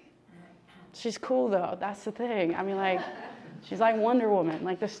 She's cool, though. That's the thing. I mean, like, she's like Wonder Woman.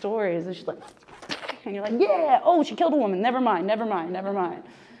 Like, the stories. And she's like, and you're like, yeah, oh, she killed a woman. Never mind.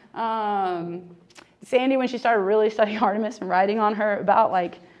 Sandy, when she started really studying Artemis and writing on her about,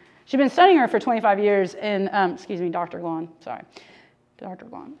 like, she'd been studying her for 25 years in, Dr. Glahn,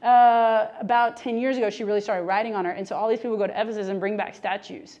 about 10 years ago, she really started writing on her. And so all these people go to Ephesus and bring back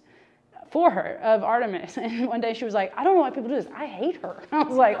statues for her of Artemis. And one day she was like, I don't know why people do this. I hate her. I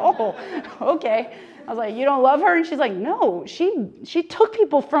was like, oh, okay. I was like, you don't love her? And she's like, no, she took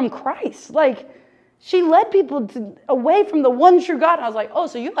people from Christ. Like, she led people away from the one true God. And I was like, oh,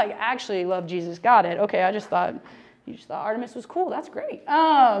 so you like actually love Jesus. Got it. Okay, I just thought Artemis was cool. That's great.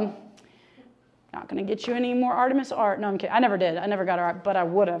 Not going to get you any more Artemis art. No, I'm kidding. I never did. I never got her art, but I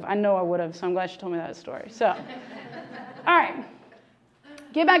would have. I know I would have, so I'm glad she told me that story. So, all right.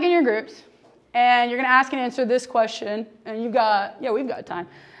 Get back in your groups, and you're going to ask and answer this question. And we've got time.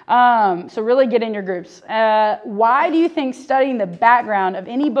 So really get in your groups. Why do you think studying the background of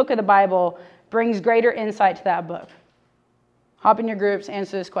any book of the Bible brings greater insight to that book? Hop in your groups,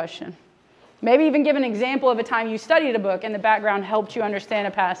 answer this question. Maybe even give an example of a time you studied a book and the background helped you understand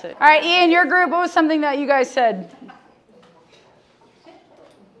a passage. All right, Ian, your group, what was something that you guys said?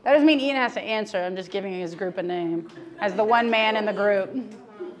 That doesn't mean Ian has to answer. I'm just giving his group a name as the one man in the group.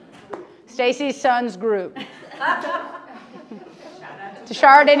 Stacy's son's group.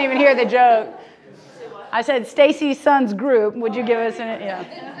 Tashara didn't even hear the joke. I said Stacy's son's group. Would you give us an, yeah.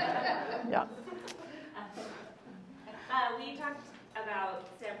 We talked about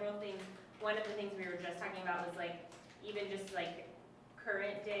several things. One of the things we were just talking about was like even just like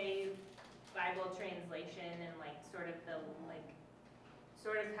current day Bible translation and like sort of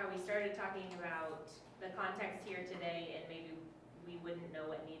how we started talking about the context here today, and maybe we wouldn't know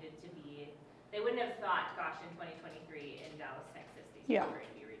what needed to be. They wouldn't have thought, gosh, in 2023 in Dallas, Texas, these people are going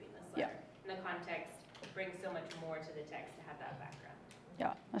to be reading this letter. Yeah. And the context brings so much more to the text to have that background.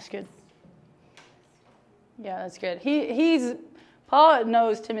 Yeah, that's good. Yeah, that's good. Paul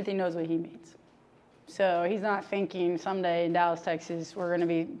knows Timothy knows what he means. So he's not thinking someday in Dallas, Texas, we're going to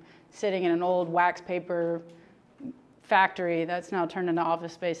be sitting in an old wax paper factory that's now turned into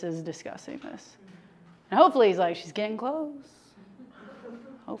office spaces discussing this. And hopefully he's like, she's getting close.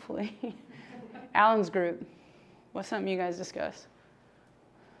 Hopefully. Alan's group. What's something you guys discuss?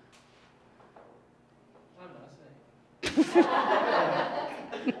 I'm not saying.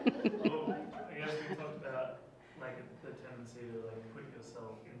 Well, I guess we talked about like the tendency to like put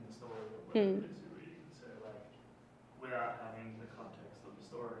yourself in the story of whatever it is you're reading. So like without having the context of the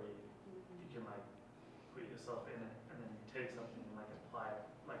story, you can like put yourself in it and then you take something and like apply it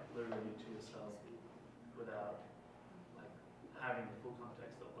like literally to yourself without like having the full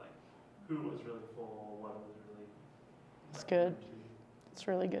context of like who it was really for, what it was really. It's good. It's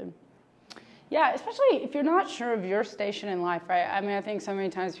really good. Yeah, especially if you're not sure of your station in life, right? I mean, I think so many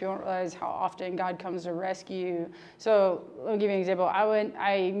times people don't realize how often God comes to rescue you. So let me give you an example.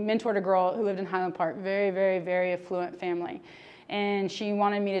 I mentored a girl who lived in Highland Park, very, very, very affluent family. And she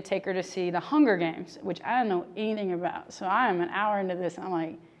wanted me to take her to see the Hunger Games, which I don't know anything about. So I am an hour into this, and I'm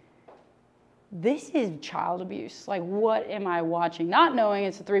like, this is child abuse. Like, what am I watching? Not knowing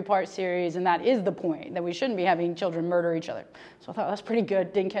it's a 3-part series, and that is the point, that we shouldn't be having children murder each other. So I thought, that's pretty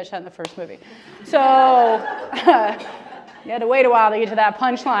good. Didn't catch that in the first movie. So you had to wait a while to get to that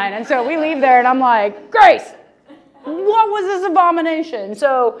punchline. And so we leave there, and I'm like, Grace, what was this abomination?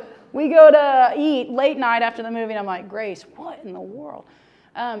 So we go to eat late night after the movie, and I'm like, Grace, what in the world?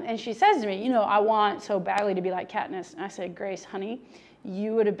 And she says to me, I want so badly to be like Katniss. And I said, Grace, honey,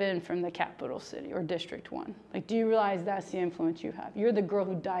 you would have been from the capital city or District 1. Like, do you realize that's the influence you have? You're the girl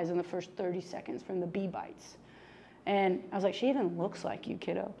who dies in the first 30 seconds from the bee bites. And I was like, she even looks like you,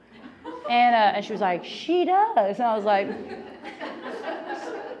 kiddo. And she was like, she does. And I was like,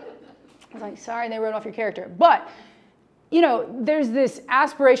 sorry, they wrote off your character. But, there's this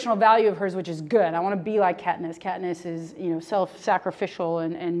aspirational value of hers, which is good. I want to be like Katniss. Katniss is, self-sacrificial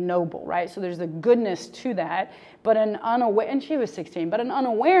and noble, right? So there's a goodness to that. But and she was 16, but an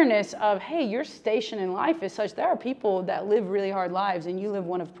unawareness of, hey, your station in life is such, there are people that live really hard lives and you live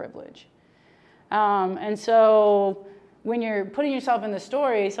one of privilege. And so when you're putting yourself in the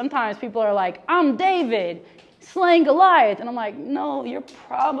story, sometimes people are like, I'm David slaying Goliath. And I'm like, no, you're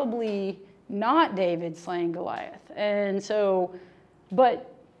probably not David slaying Goliath. And so,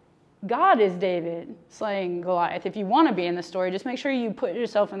 but God is David slaying Goliath. If you want to be in the story, just make sure you put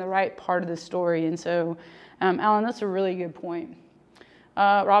yourself in the right part of the story. And so, Alan, that's a really good point.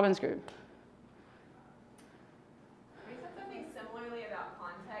 Robin's group. We said something similarly about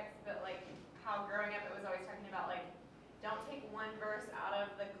context, but like how growing up it was always talking about like, don't take one verse out of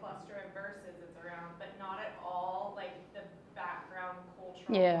the cluster of verses it's around, but not at all like the background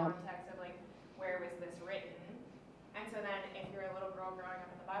cultural context of like, where was this written? And so then if you're a little girl growing up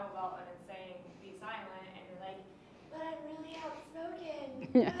in the Bible Belt and it's saying, be silent, and you're like, but I'm really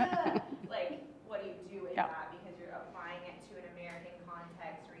outspoken. Like, what do you do with that? Because you're applying it to an American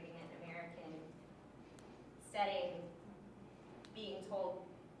context, reading an American setting, being told,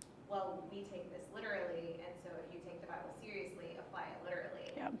 well, we take this literally, and so if you take the Bible seriously, apply it literally.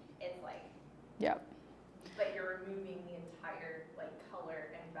 Yep. It's like, yep. But you're removing the entire like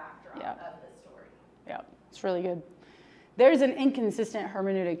color and backdrop of the story. Yeah, it's really good. There's an inconsistent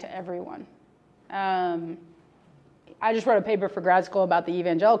hermeneutic to everyone. I just wrote a paper for grad school about the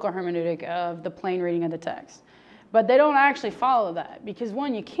evangelical hermeneutic of the plain reading of the text. But they don't actually follow that because,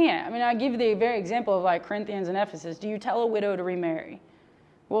 one, you can't. I mean, I give you the very example of like Corinthians and Ephesus. Do you tell a widow to remarry?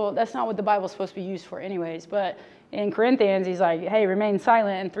 Well, that's not what the Bible's supposed to be used for anyways. But in Corinthians, he's like, hey, remain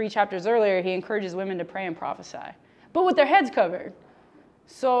silent. And 3 chapters earlier, he encourages women to pray and prophesy, but with their heads covered.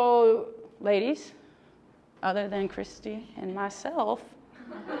 So, ladies, other than Christy and myself,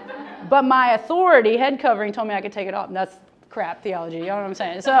 but my authority, head covering, told me I could take it off. And that's crap theology, you know what I'm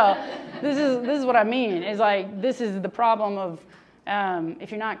saying? So this is what I mean. Is like, this is the problem of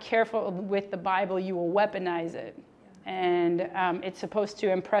if you're not careful with the Bible, you will weaponize it. And it's supposed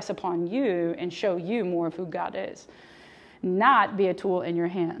to impress upon you and show you more of who God is, not be a tool in your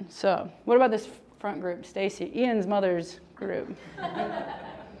hand. So what about this front group? Stacy, Ian's mother's group.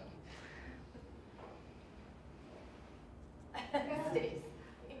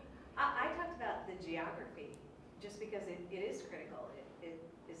 I talked about the geography, just because it is critical.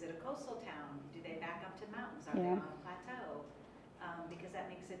 Is it a coastal town? Do they back up to mountains? Are they on a plateau? Because that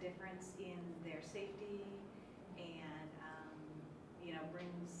makes a difference in their safety and,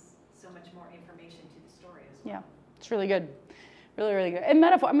 brings so much more information to the story as well. Yeah, it's really good. Really, really good. And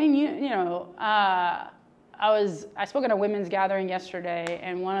metaphor, I mean, I spoke at a women's gathering yesterday,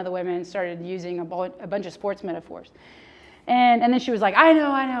 and one of the women started using a bunch of sports metaphors. And then she was like, I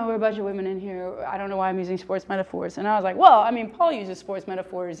know, we're a bunch of women in here. I don't know why I'm using sports metaphors. And I was like, well, I mean, Paul uses sports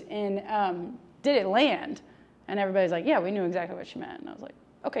metaphors in Did It Land? And everybody's like, yeah, we knew exactly what she meant. And I was like,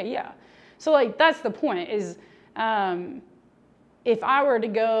 okay, yeah. So, like, that's the point is if I were to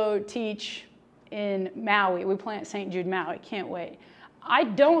go teach in Maui. We plant St. Jude, Maui. Can't wait. I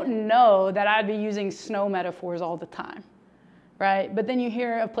don't know that I'd be using snow metaphors all the time, right? But then you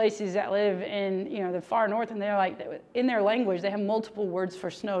hear of places that live in, the far north, and they're like, in their language, they have multiple words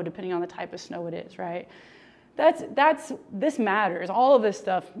for snow depending on the type of snow it is, right? This matters. All of this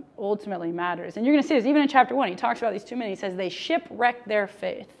stuff ultimately matters. And you're going to see this even in chapter 1. He talks about these 2 men. He says they shipwrecked their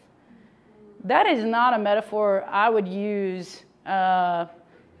faith. That is not a metaphor I would use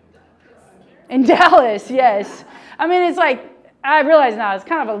in Dallas, yes. I mean, it's like, I realize now it's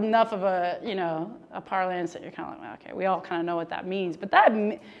kind of enough of a parlance that you're kind of like, okay, we all kind of know what that means. But that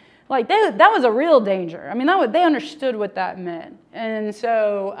was a real danger. I mean, they understood what that meant. And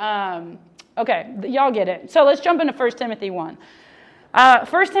so, okay, y'all get it. So let's jump into 1 Timothy 1.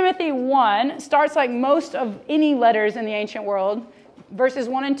 1 Timothy 1 starts like most of any letters in the ancient world. Verses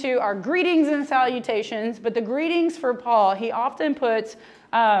 1 and 2 are greetings and salutations, but the greetings for Paul, he often puts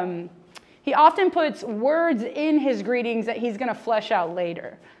words in his greetings that he's going to flesh out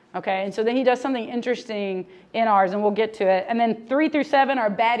later. Okay, and so then he does something interesting in ours, and we'll get to it. And then 3 through 7 are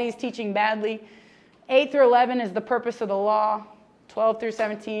baddies teaching badly. 8 through 11 is the purpose of the law. 12 through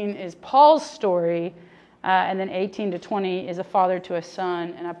 17 is Paul's story. And then 18 to 20 is a father to a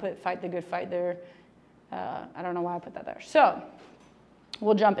son. And I put fight the good fight there. I don't know why I put that there. So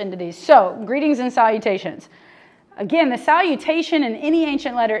we'll jump into these. So greetings and salutations. Again, the salutation in any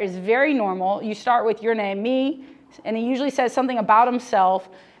ancient letter is very normal. You start with your name, me, and he usually says something about himself,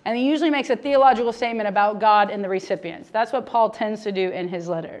 and he usually makes a theological statement about God and the recipients. That's what Paul tends to do in his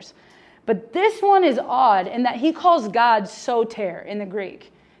letters. But this one is odd in that he calls God soter in the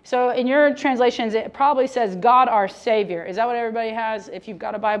Greek. So in your translations, it probably says God our Savior. Is that what everybody has if you've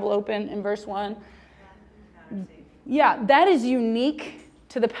got a Bible open in verse 1? Yeah, that is unique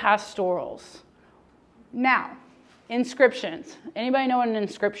to the pastorals. Now, inscriptions. Anybody know what an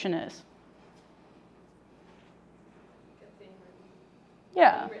inscription is?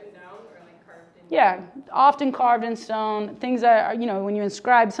 Yeah. Written down or like carved in? Yeah, often carved in stone. Things that are, when you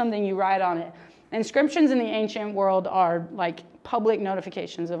inscribe something, you write on it. Inscriptions in the ancient world are like public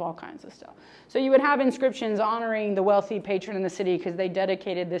notifications of all kinds of stuff. So you would have inscriptions honoring the wealthy patron in the city because they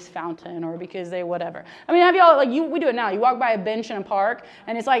dedicated this fountain or because they whatever. I mean, have y'all, we do it now. You walk by a bench in a park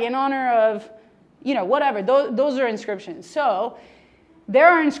and it's like in honor of, whatever. Those are inscriptions. So there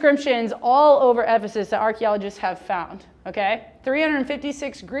are inscriptions all over Ephesus that archaeologists have found, okay?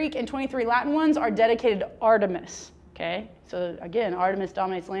 356 Greek and 23 Latin ones are dedicated to Artemis, okay? So again, Artemis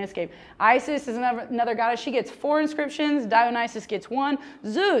dominates the landscape. Isis is another goddess. She gets 4 inscriptions. Dionysus gets 1.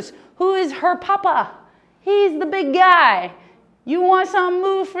 Zeus, who is her papa? He's the big guy. You want something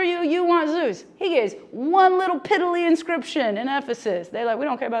moved for you, you want Zeus. He gets 1 little piddly inscription in Ephesus. They're like, we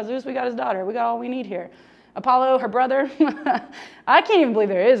don't care about Zeus. We got his daughter. We got all we need here. Apollo, her brother. I can't even believe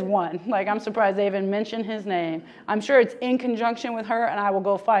there is one. Like, I'm surprised they even mentioned his name. I'm sure it's in conjunction with her, and I will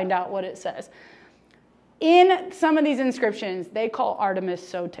go find out what it says. In some of these inscriptions, they call Artemis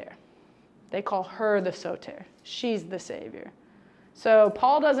Soter. They call her the Soter. She's the Savior. So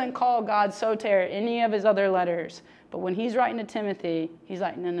Paul doesn't call God Soter in any of his other letters, but when he's writing to Timothy, he's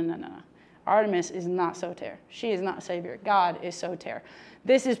like, no. Artemis is not Soter. She is not Savior. God is Soter.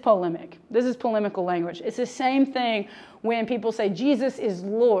 This is polemic. This is polemical language. It's the same thing when people say Jesus is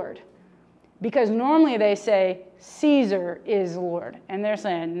Lord, because normally they say Caesar is Lord, and they're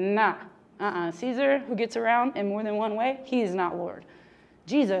saying, nah, Caesar, who gets around in more than one way, he is not Lord.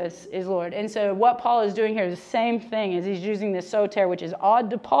 Jesus is Lord. And so what Paul is doing here is the same thing as he's using this soter, which is odd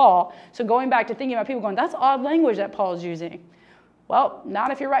to Paul. So going back to thinking about people going, that's odd language that Paul's using. Well,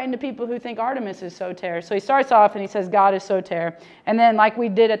 not if you're writing to people who think Artemis is soter. So he starts off and he says God is soter. And then like we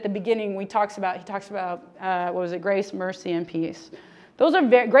did at the beginning, he talks about grace, mercy, and peace. Those are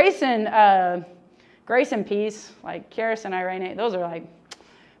grace and peace, like charis and irene, those are like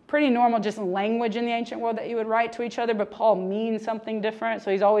pretty normal just language in the ancient world that you would write to each other, but Paul means something different, so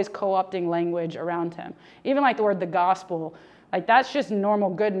he's always co-opting language around him. Even like the word the gospel, like that's just normal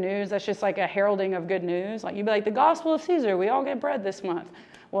good news. That's just like a heralding of good news. Like you'd be like, the gospel of Caesar, we all get bread this month.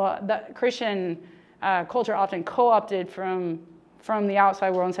 Well, the Christian culture often co-opted from the outside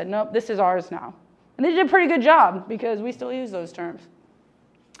world and said, nope, this is ours now. And they did a pretty good job because we still use those terms.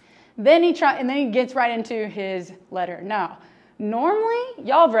 Then he gets right into his letter. Now, normally,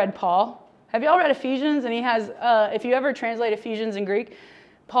 y'all have read Paul. Have y'all read Ephesians? And he has, if you ever translate Ephesians in Greek,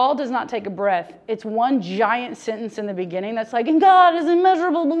 Paul does not take a breath. It's one giant sentence in the beginning that's like, and God is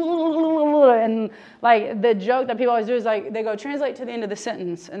immeasurable, blah, blah, blah, blah. And like the joke that people always do is like, they go translate to the end of the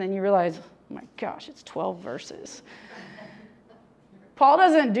sentence, and then you realize, oh my gosh, it's 12 verses. Paul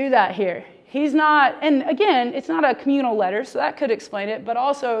doesn't do that here. He's not, and again, it's not a communal letter, so that could explain it, but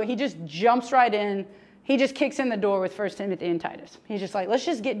also he just jumps right in. He just kicks in the door with 1 Timothy and Titus. He's just like, let's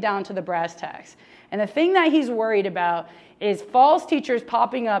just get down to the brass tacks. And the thing that he's worried about is false teachers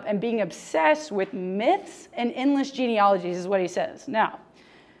popping up and being obsessed with myths and endless genealogies, is what he says. Now,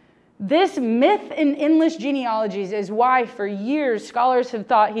 this myth and endless genealogies is why for years scholars have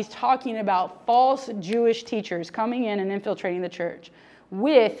thought he's talking about false Jewish teachers coming in and infiltrating the church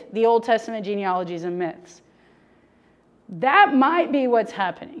with the Old Testament genealogies and myths. That might be what's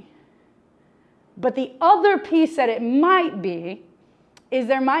happening. But the other piece that it might be is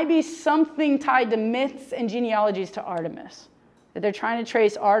there might be something tied to myths and genealogies to Artemis. That they're trying to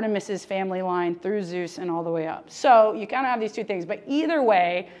trace Artemis's family line through Zeus and all the way up. So you kind of have these two things. But either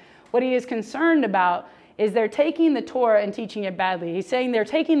way, what he is concerned about is they're taking the Torah and teaching it badly. He's saying they're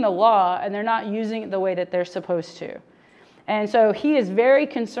taking the law and they're not using it the way that they're supposed to. And so he is very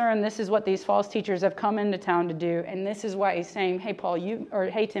concerned this is what these false teachers have come into town to do. And this is why he's saying, hey, Paul,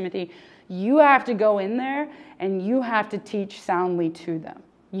 hey, Timothy, you have to go in there and you have to teach soundly to them.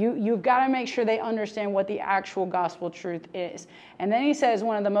 You've got to make sure they understand what the actual gospel truth is. And then he says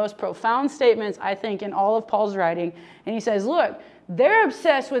one of the most profound statements, I think, in all of Paul's writing. And he says, look, they're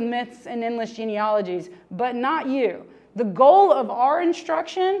obsessed with myths and endless genealogies, but not you. The goal of our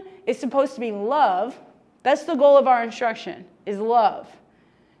instruction is supposed to be love. That's the goal of our instruction, is love.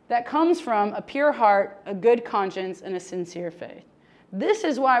 That comes from a pure heart, a good conscience, and a sincere faith. This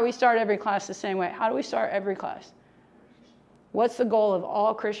is why we start every class the same way. How do we start every class? What's the goal of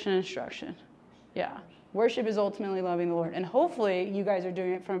all Christian instruction? Yeah. Worship is ultimately loving the Lord. And hopefully you guys are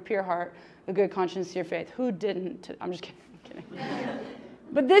doing it from a pure heart, a good conscience, sincere faith. Who didn't? I'm just kidding.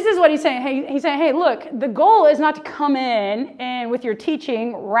 But this is what he's saying. He's saying, hey, look, the goal is not to come in and with your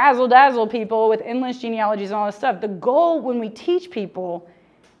teaching razzle-dazzle people with endless genealogies and all this stuff. The goal when we teach people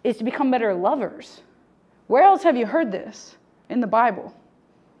is to become better lovers. Where else have you heard this? In the Bible.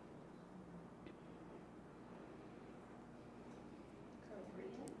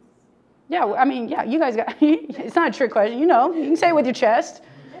 Yeah, I mean, yeah, you guys got, it's not a trick question. You know, you can say it with your chest.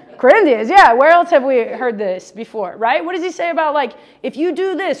 Corinthians, yeah, where else have we heard this before, right? What does he say about, like, if you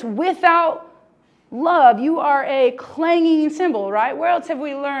do this without love, you are a clanging cymbal, right? Where else have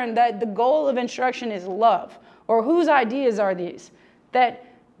we learned that the goal of instruction is love? Or whose ideas are these? That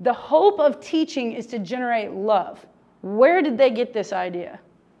the hope of teaching is to generate love. Where did they get this idea?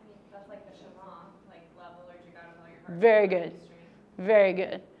 That's like the Shema, like love the Lord your God with all your heart. Very good. Very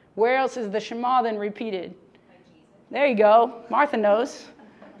good. Where else is the Shema then repeated? Like Jesus. There you go. Martha knows.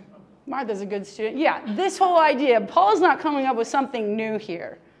 Martha's a good student. Yeah, this whole idea, Paul's not coming up with something new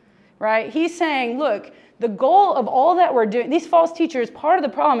here, right? He's saying, look, the goal of all that we're doing, these false teachers, part of the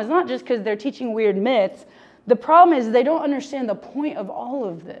problem is not just because they're teaching weird myths. The problem is they don't understand the point of all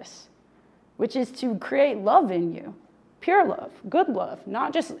of this, which is to create love in you. Pure love, good love,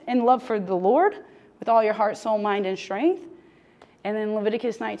 not just in love for the Lord with all your heart, soul, mind, and strength. And then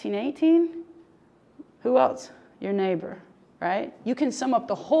Leviticus 19:18, who else? Your neighbor, right? You can sum up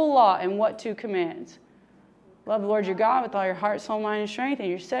the whole law in what 2 commands? Love the Lord your God with all your heart, soul, mind, and strength. And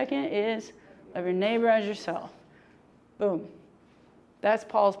your second is love your neighbor as yourself. Boom. That's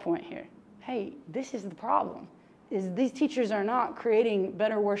Paul's point here. Hey, this is the problem, is these teachers are not creating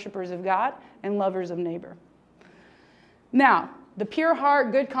better worshipers of God and lovers of neighbor. Now, the pure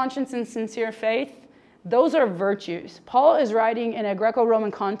heart, good conscience, and sincere faith, those are virtues. Paul is writing in a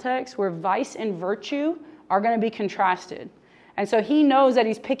Greco-Roman context where vice and virtue are going to be contrasted. And so he knows that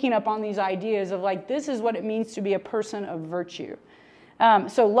he's picking up on these ideas of like, this is what it means to be a person of virtue.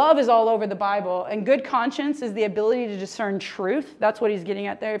 So love is all over the Bible. And good conscience is the ability to discern truth. That's what he's getting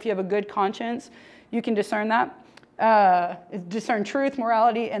at there. If you have a good conscience, you can discern that. Discern truth,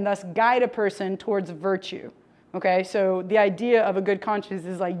 morality, and thus guide a person towards virtue. Okay, so the idea of a good conscience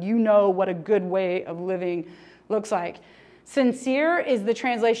is like you know what a good way of living looks like. Sincere is the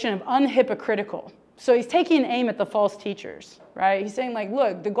translation of unhypocritical. So he's taking aim at the false teachers, right? He's saying like,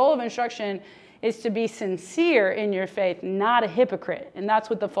 look, the goal of instruction is to be sincere in your faith, not a hypocrite. And that's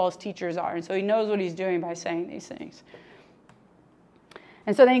what the false teachers are. And so he knows what he's doing by saying these things.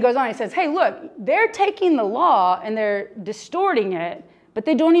 And so then he goes on, he says, hey, look, they're taking the law and they're distorting it, but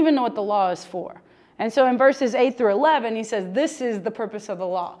they don't even know what the law is for. And so in verses 8 through 11, he says, this is the purpose of the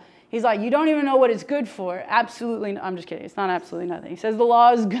law. He's like, you don't even know what it's good for. Absolutely, I'm just kidding. It's not absolutely nothing. He says the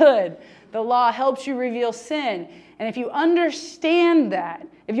law is good. The law helps you reveal sin. And if you understand that,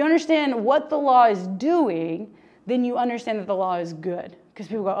 if you understand what the law is doing, then you understand that the law is good. Because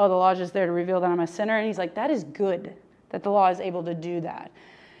people go, oh, the law is just there to reveal that I'm a sinner. And he's like, that is good that the law is able to do that.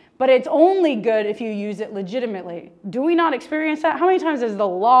 But it's only good if you use it legitimately. Do we not experience that? How many times has the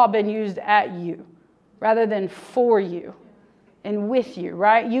law been used at you rather than for you and with you,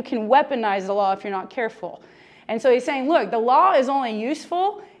 right? You can weaponize the law if you're not careful. And so he's saying, look, the law is only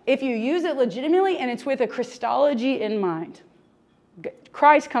useful if you use it legitimately and it's with a Christology in mind.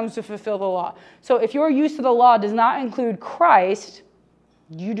 Christ comes to fulfill the law. So if your use of the law does not include Christ,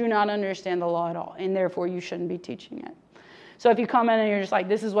 you do not understand the law at all, and therefore you shouldn't be teaching it. So if you come in and you're just like,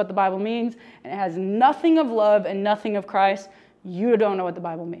 this is what the Bible means, and it has nothing of love and nothing of Christ, you don't know what the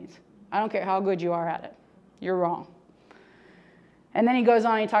Bible means. I don't care how good you are at it. You're wrong. And then he goes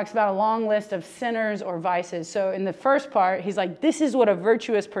on, he talks about a long list of sinners or vices. So in the first part, he's like, this is what a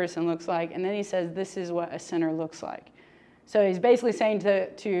virtuous person looks like. And then he says, this is what a sinner looks like. So he's basically saying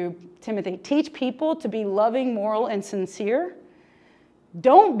to Timothy, teach people to be loving, moral, and sincere.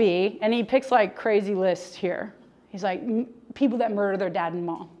 Don't be, and he picks like crazy lists here. He's like, people that murder their dad and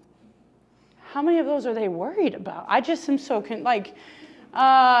mom. How many of those are they worried about? I just am so,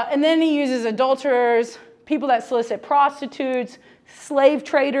 and then he uses adulterers, people that solicit prostitutes, slave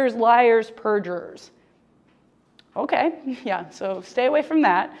traders, liars, perjurers. Okay, yeah, so stay away from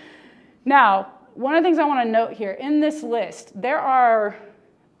that. Now, one of the things I want to note here, in this list, there are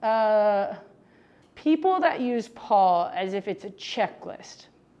people that use Paul as if it's a checklist.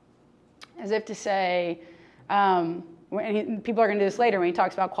 As if to say, people are going to do this later when he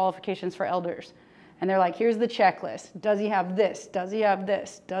talks about qualifications for elders. And they're like, here's the checklist. Does he have this? Does he have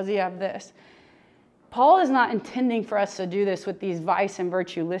this? Does he have this? Paul is not intending for us to do this with these vice and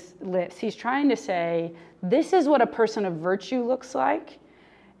virtue lists. He's trying to say, this is what a person of virtue looks like,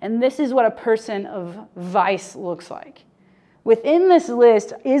 and this is what a person of vice looks like. Within this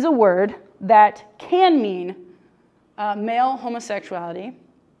list is a word that can mean male homosexuality,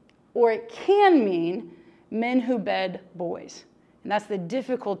 or it can mean men who bed boys. And that's the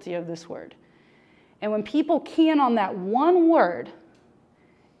difficulty of this word. And when people key in on that one word,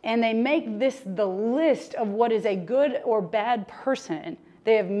 and they make this the list of what is a good or bad person,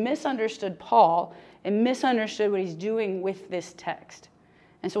 they have misunderstood Paul and misunderstood what he's doing with this text.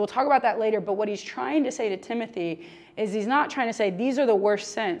 And so we'll talk about that later, but what he's trying to say to Timothy is he's not trying to say these are the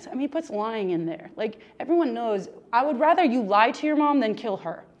worst sins. I mean, he puts lying in there. Like, everyone knows, I would rather you lie to your mom than kill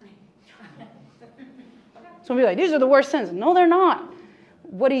her. So we'll be like, these are the worst sins. No, they're not.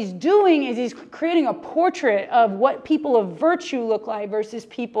 What he's doing is he's creating a portrait of what people of virtue look like versus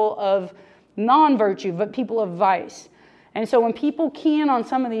people of non-virtue, but people of vice. And so when people key in on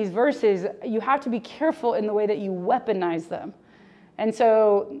some of these verses, you have to be careful in the way that you weaponize them. And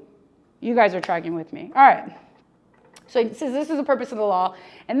so you guys are tracking with me. All right. So he says this is the purpose of the law.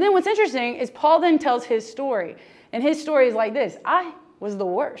 And then what's interesting is Paul then tells his story. And his story is like this. I was the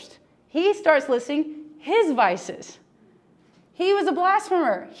worst. He starts listing his vices. He was a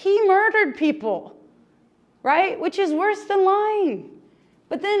blasphemer. He murdered people, right? Which is worse than lying.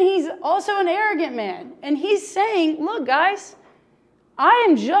 But then he's also an arrogant man. And he's saying, look, guys, I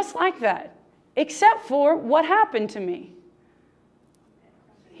am just like that, except for what happened to me.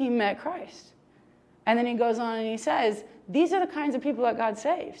 He met Christ. And then he goes on and he says, these are the kinds of people that God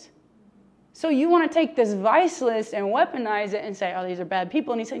saves. So you want to take this vice list and weaponize it and say, oh, these are bad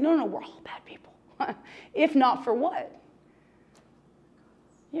people. And he's saying, no, we're all bad people. If not for what?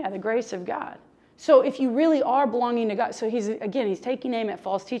 Yeah, the grace of God. So if you really are belonging to God, so he's taking aim at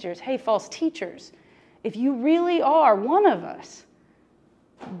false teachers. Hey, false teachers, if you really are one of us,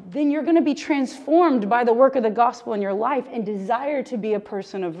 then you're going to be transformed by the work of the gospel in your life and desire to be a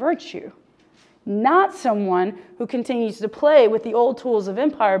person of virtue, not someone who continues to play with the old tools of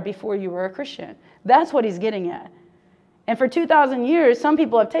empire before you were a Christian. That's what he's getting at. And for 2,000 years, some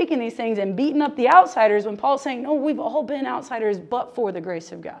people have taken these things and beaten up the outsiders when Paul's saying, no, we've all been outsiders but for the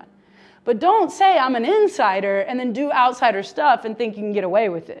grace of God. But don't say I'm an insider and then do outsider stuff and think you can get away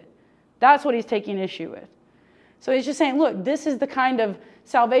with it. That's what he's taking issue with. So he's just saying, look, this is the kind of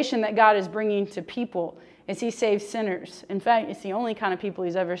salvation that God is bringing to people, is he saves sinners. In fact, it's the only kind of people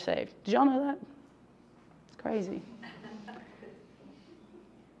he's ever saved. Did y'all know that? It's crazy.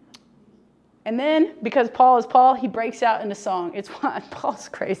 And then, because Paul is Paul, he breaks out into song. It's why Paul's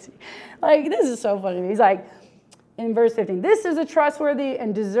crazy. Like, this is so funny. He's like, in verse 15, this is a trustworthy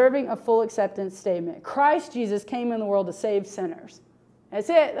and deserving of full acceptance statement. Christ Jesus came in the world to save sinners. That's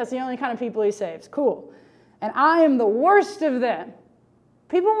it. That's the only kind of people he saves. Cool. And I am the worst of them.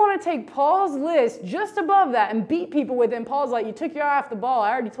 People want to take Paul's list just above that and beat people with it. And Paul's like, you took your eye off the ball. I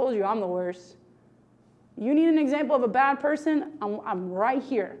already told you I'm the worst. You need an example of a bad person? I'm right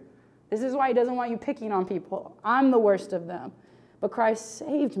here. This is why he doesn't want you picking on people. I'm the worst of them. But Christ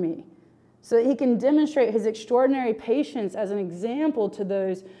saved me so that he can demonstrate his extraordinary patience as an example to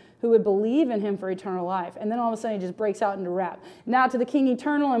those who would believe in him for eternal life. And then all of a sudden he just breaks out into rap. Now to the King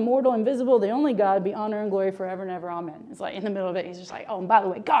eternal, immortal, invisible, the only God, be honor and glory forever and ever. Amen. It's like in the middle of it, he's just like, oh, and by the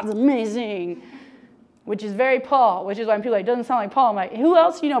way, God's amazing. Which is very Paul, which is why people are like, it doesn't sound like Paul. I'm like, who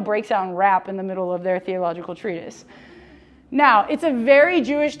else, breaks out in rap in the middle of their theological treatise? Now, it's a very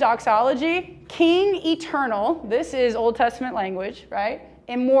Jewish doxology. King eternal, this is Old Testament language, right?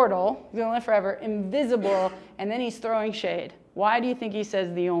 Immortal, he's going to live forever. Invisible, and then he's throwing shade. Why do you think he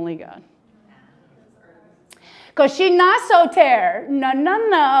says the only God? Because she's not soter.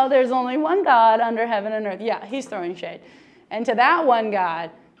 No. There's only one God under heaven and earth. Yeah, he's throwing shade. And to that one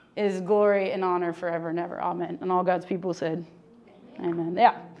God is glory and honor forever and ever. Amen. And all God's people said, amen.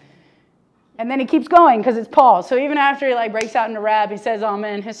 Yeah. And then he keeps going because it's Paul. So even after he breaks out into rap, he says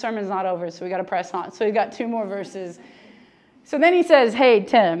amen. His sermon's not over, so we got to press on. So he got 2 more verses. So then he says, hey,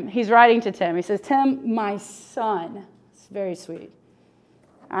 Tim. He's writing to Tim. He says, Tim, my son. It's very sweet.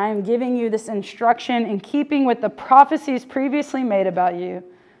 I am giving you this instruction in keeping with the prophecies previously made about you,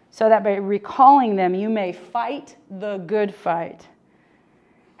 so that by recalling them, you may fight the good fight,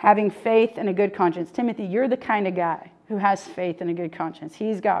 having faith and a good conscience. Timothy, you're the kind of guy who has faith and a good conscience.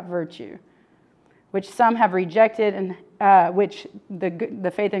 He's got virtue, which some have rejected, and which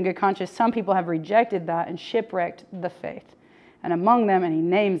the faith and good conscience, some people have rejected that and shipwrecked the faith. And among them, and he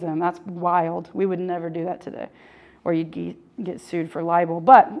names them, that's wild. We would never do that today, or you'd get sued for libel.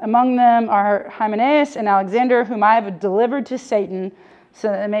 But among them are Hymenaeus and Alexander, whom I have delivered to Satan, so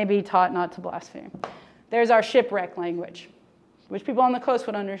that they may be taught not to blaspheme. There's our shipwreck language, which people on the coast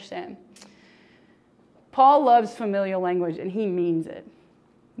would understand. Paul loves familial language, and he means it.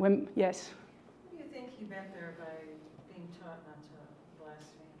 Yes? What do you think he meant there by being taught not to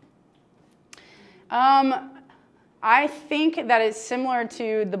blaspheme? I think that it's similar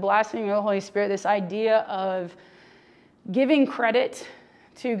to the blasphemy of the Holy Spirit, this idea of giving credit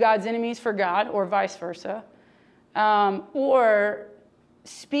to God's enemies for God, or vice versa, or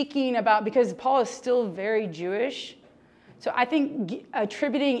speaking about, because Paul is still very Jewish, so I think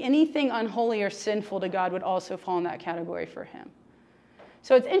attributing anything unholy or sinful to God would also fall in that category for him.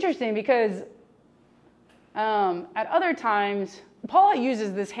 So it's interesting because at other times, Paul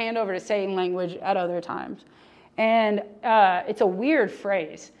uses this hand over to Satan language at other times. And it's a weird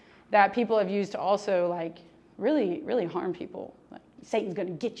phrase that people have used to also really, really harm people. Like, Satan's going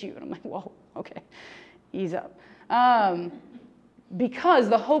to get you. And I'm like, whoa, okay, ease up. Because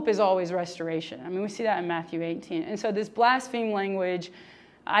the hope is always restoration. I mean, we see that in Matthew 18. And so this blaspheme language,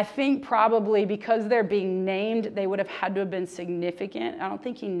 I think probably because they're being named, they would have had to have been significant. I don't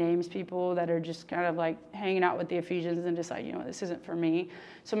think he names people that are just kind of hanging out with the Ephesians and decide, this isn't for me.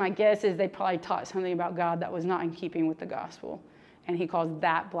 So my guess is they probably taught something about God that was not in keeping with the gospel. And he calls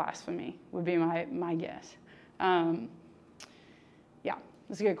that blasphemy, would be my guess. Yeah,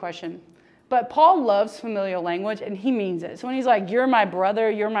 that's a good question. But Paul loves familial language, and he means it. So when he's like, you're my brother,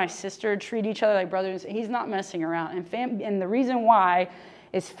 you're my sister, treat each other like brothers, he's not messing around. And the reason why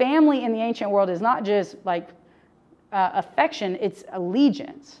is family in the ancient world is not just affection, it's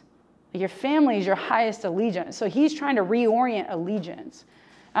allegiance. Your family is your highest allegiance. So he's trying to reorient allegiance.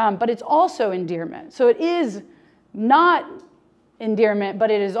 But it's also endearment. So it is not endearment, but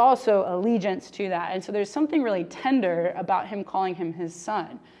it is also allegiance to that. And so there's something really tender about him calling him his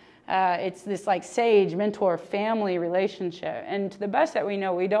son. It's this sage, mentor, family relationship. And to the best that we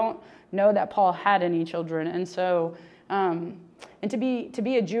know, we don't know that Paul had any children. And so, and to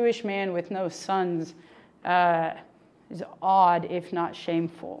be a Jewish man with no sons is odd, if not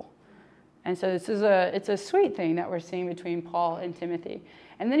shameful. And so it's a sweet thing that we're seeing between Paul and Timothy.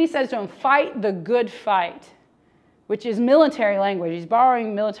 And then he says to him, fight the good fight, which is military language. He's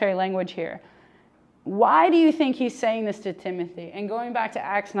borrowing military language here. Why do you think he's saying this to Timothy? And going back to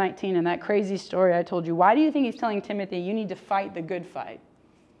Acts 19 and that crazy story I told you, why do you think he's telling Timothy, you need to fight the good fight?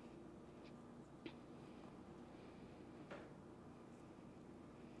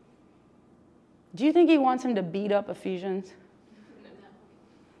 Do you think he wants him to beat up Ephesians?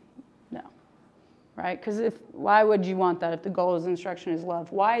 No. Right? Because why would you want that if the goal of instruction is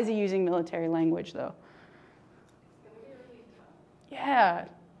love? Why is he using military language, though? Yeah.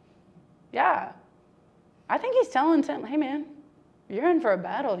 Yeah. I think he's telling Tim, hey, man, you're in for a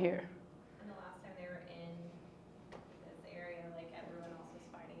battle here. And the last time they were in this area, everyone else was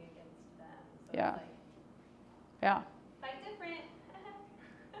fighting against them. So Yeah. It's Yeah. fight different.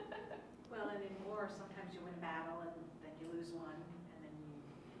 Well, and in war, sometimes you win a battle and then you lose one, and then you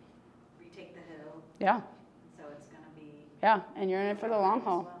retake the hill. Yeah. So it's going to be. Yeah. And you're in it for the long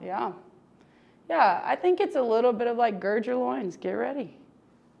haul. Well. Yeah. Yeah. I think it's a little bit of gird your loins, get ready.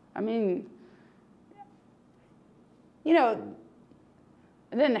 I mean,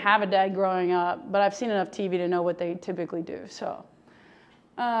 I didn't have a dad growing up, but I've seen enough TV to know what they typically do. So,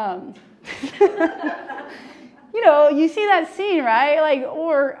 you know, you see that scene, right? Like,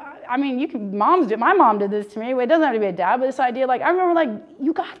 or, I mean, you can, my mom did this to me. It doesn't have to be a dad, but this idea, like, I remember, like,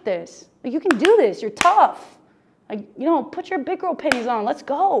 you got this. Like, you can do this. You're tough. Like, you know, put your big girl panties on. Let's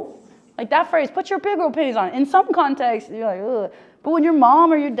go. Like that phrase, put your big girl panties on. In some contexts, you're like, ugh. But when your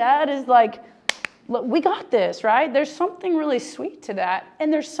mom or your dad is like, look, we got this, right? There's something really sweet to that.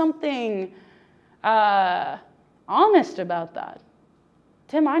 And there's something honest about that.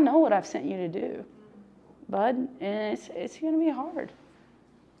 Tim, I know what I've sent you to do, bud, and it's going to be hard.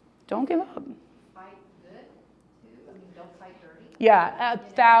 Don't give up. Fight good, too? I mean, don't fight dirty? Yeah,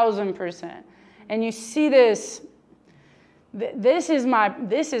 1,000%. And you see this. This is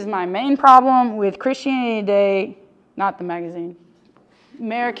my main problem with Christianity Today, not the magazine,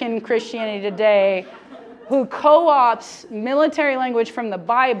 American Christianity Today, who co-ops military language from the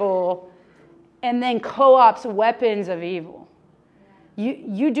Bible and then co-ops weapons of evil.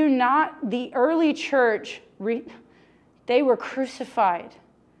 You do not, the early church, they were crucified.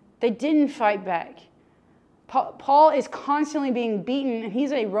 They didn't fight back. Paul is constantly being beaten, and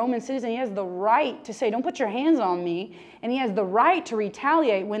he's a Roman citizen. He has the right to say, don't put your hands on me, and he has the right to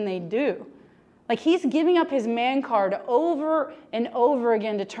retaliate when they do. Like, he's giving up his man card over and over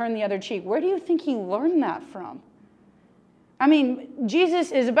again to turn the other cheek. Where do you think he learned that from? I mean,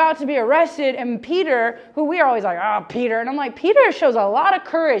 Jesus is about to be arrested, and Peter, who we are always like, Peter. And I'm like, Peter shows a lot of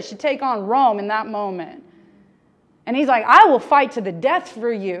courage to take on Rome in that moment. And he's like, I will fight to the death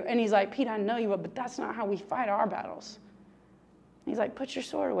for you. And he's like, Pete, I know you will, but that's not how we fight our battles. And he's like, put your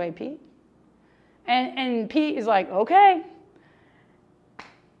sword away, Pete. And Pete is like, okay.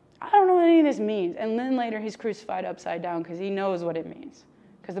 I don't know what any of this means. And then later he's crucified upside down because he knows what it means.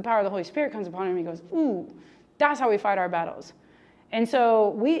 Because the power of the Holy Spirit comes upon him and he goes, ooh, that's how we fight our battles. And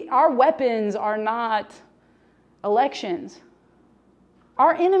so our weapons are not elections.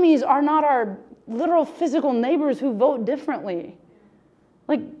 Our enemies are not our literal physical neighbors who vote differently.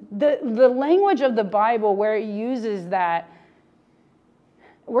 Like the language of the Bible where it uses that,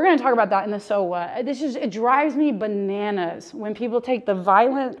 we're going to talk about that in the so what. It drives me bananas when people take the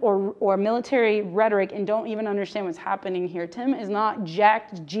violent or military rhetoric and don't even understand what's happening here. Tim is not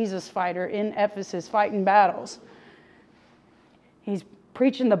jacked Jesus fighter in Ephesus fighting battles. He's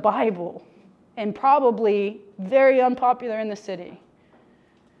preaching the Bible and probably very unpopular in the city.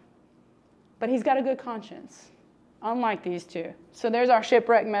 But he's got a good conscience, unlike these two. So there's our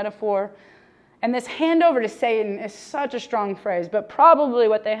shipwreck metaphor. And this handover to Satan is such a strong phrase, but probably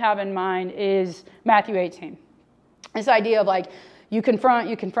what they have in mind is Matthew 18. This idea of like, you confront,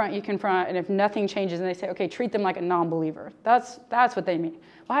 and if nothing changes, and they say, okay, treat them like a non-believer. That's what they mean.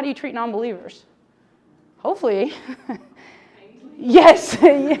 Well, how do you treat non-believers? Hopefully, yes,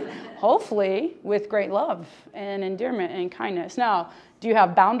 hopefully with great love and endearment and kindness. Now, do you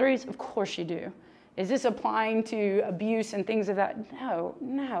have boundaries? Of course you do. Is this applying to abuse and things of that?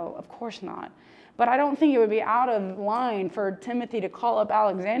 No, of course not. But I don't think it would be out of line for Timothy to call up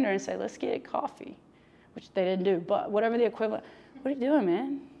Alexander and say, let's get coffee, which they didn't do, but whatever the equivalent. What are you doing,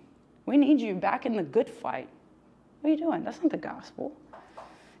 man? We need you back in the good fight. What are you doing? That's not the gospel.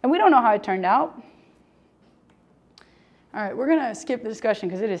 And we don't know how it turned out. All right, we're going to skip the discussion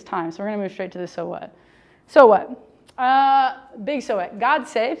because it is time, so we're going to move straight to the so what. So what? Big so what. God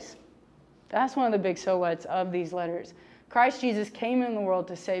saves. That's one of the big so whats of these letters. Christ Jesus came in the world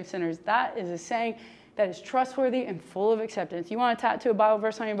to save sinners. That is a saying that is trustworthy and full of acceptance. You want to tattoo a Bible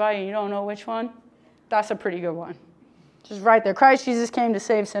verse on your body and you don't know which one? That's a pretty good one. Just right there. Christ Jesus came to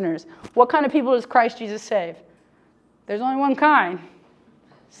save sinners. What kind of people does Christ Jesus save? There's only one kind.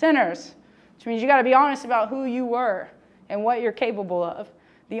 Sinners. Which means you got to be honest about who you were and what you're capable of.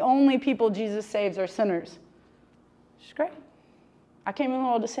 The only people Jesus saves are sinners. Which is great. I came in the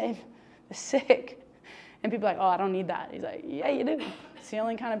world to save the sick. And people are like, oh, I don't need that. He's like, yeah, you do. It's the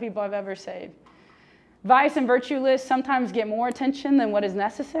only kind of people I've ever saved. Vice and virtue lists sometimes get more attention than what is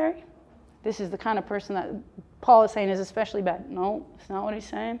necessary. This is the kind of person that Paul is saying is especially bad. No, that's not what he's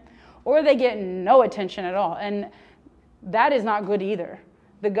saying. Or they get no attention at all. And that is not good either.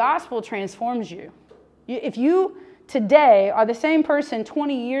 The gospel transforms you. If you today are the same person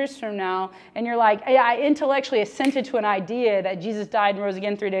 20 years from now, and you're like, hey, I intellectually assented to an idea that Jesus died and rose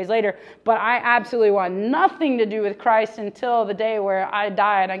again 3 days later, but I absolutely want nothing to do with Christ until the day where I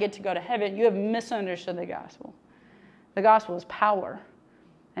die and I get to go to heaven, you have misunderstood the gospel. The gospel is power,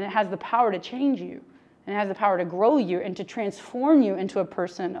 and it has the power to change you, and it has the power to grow you and to transform you into a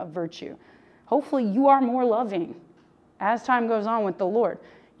person of virtue. Hopefully you are more loving as time goes on with the Lord.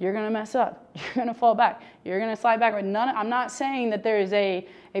 You're going to mess up. You're going to fall back. You're going to slide backward. I'm not saying that there is a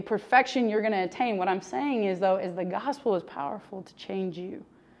perfection you're going to attain. What I'm saying is, though, is the gospel is powerful to change you.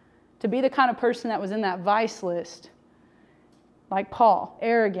 To be the kind of person that was in that vice list, like Paul,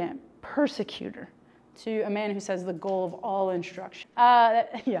 arrogant, persecutor, to a man who says the goal of all instruction.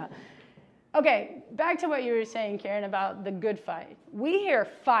 Yeah. Okay, back to what you were saying, Karen, about the good fight. We hear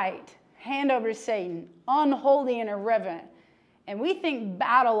fight, hand over to Satan, unholy and irreverent. And we think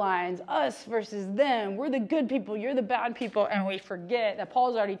battle lines, us versus them. We're the good people, you're the bad people. And we forget that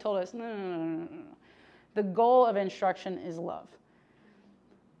Paul's already told us, no. The goal of instruction is love.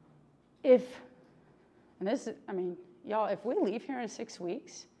 Y'all, if we leave here in 6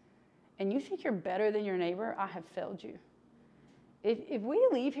 weeks and you think you're better than your neighbor, I have failed you. If we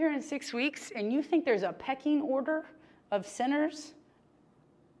leave here in 6 weeks and you think there's a pecking order of sinners,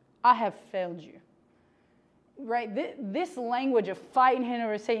 I have failed you. Right? This language of fighting hand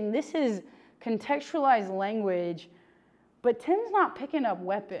over Satan, this is contextualized language, but Tim's not picking up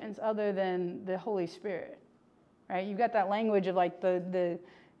weapons other than the Holy Spirit. Right? You've got that language of like the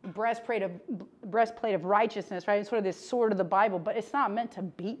breastplate of righteousness, right? It's sort of this sword of the Bible, but it's not meant to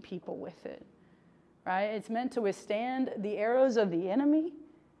beat people with it. Right? It's meant to withstand the arrows of the enemy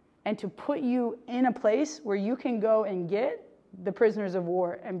and to put you in a place where you can go and get the prisoners of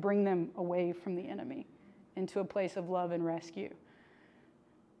war and bring them away from the enemy into a place of love and rescue.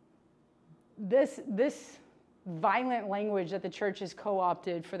 This violent language that the church has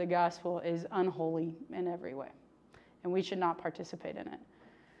co-opted for the gospel is unholy in every way, and we should not participate in it.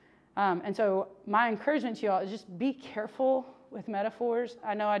 And so my encouragement to you all is just be careful with metaphors.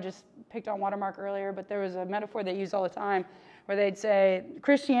 I know I just picked on Watermark earlier, but there was a metaphor they used all the time where they'd say,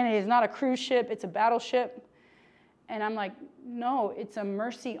 Christianity is not a cruise ship, it's a battleship. And I'm like, no, it's a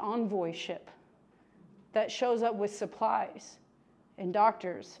mercy envoy ship that shows up with supplies and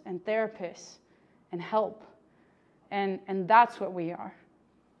doctors and therapists and help. And that's what we are.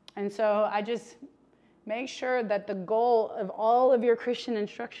 And so I just make sure that the goal of all of your Christian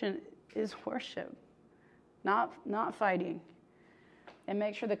instruction is worship, not fighting. And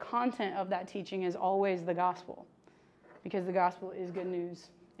make sure the content of that teaching is always the gospel, because the gospel is good news,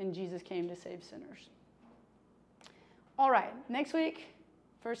 and Jesus came to save sinners. All right, next week,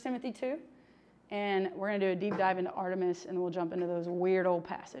 1 Timothy 2, and we're going to do a deep dive into Artemis, and we'll jump into those weird old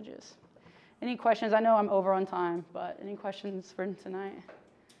passages. Any questions? I know I'm over on time, but any questions for tonight?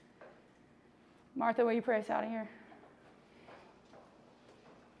 Martha, will you pray us out of here?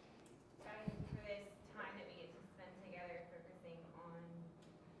 For this time that we get to spend together focusing on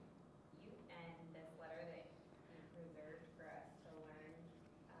you and this letter that you preserved for us to learn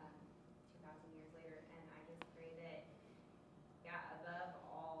 2,000 years later. And I just pray that, above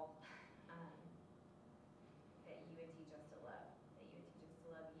all, that you would teach us to love. That you would teach us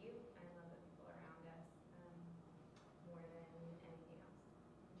to love you and love the people around us more than anything else.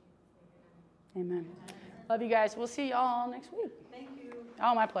 Amen. Love you guys. We'll see y'all next week. Thank you.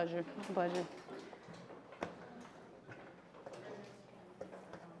 Oh, my pleasure. My pleasure.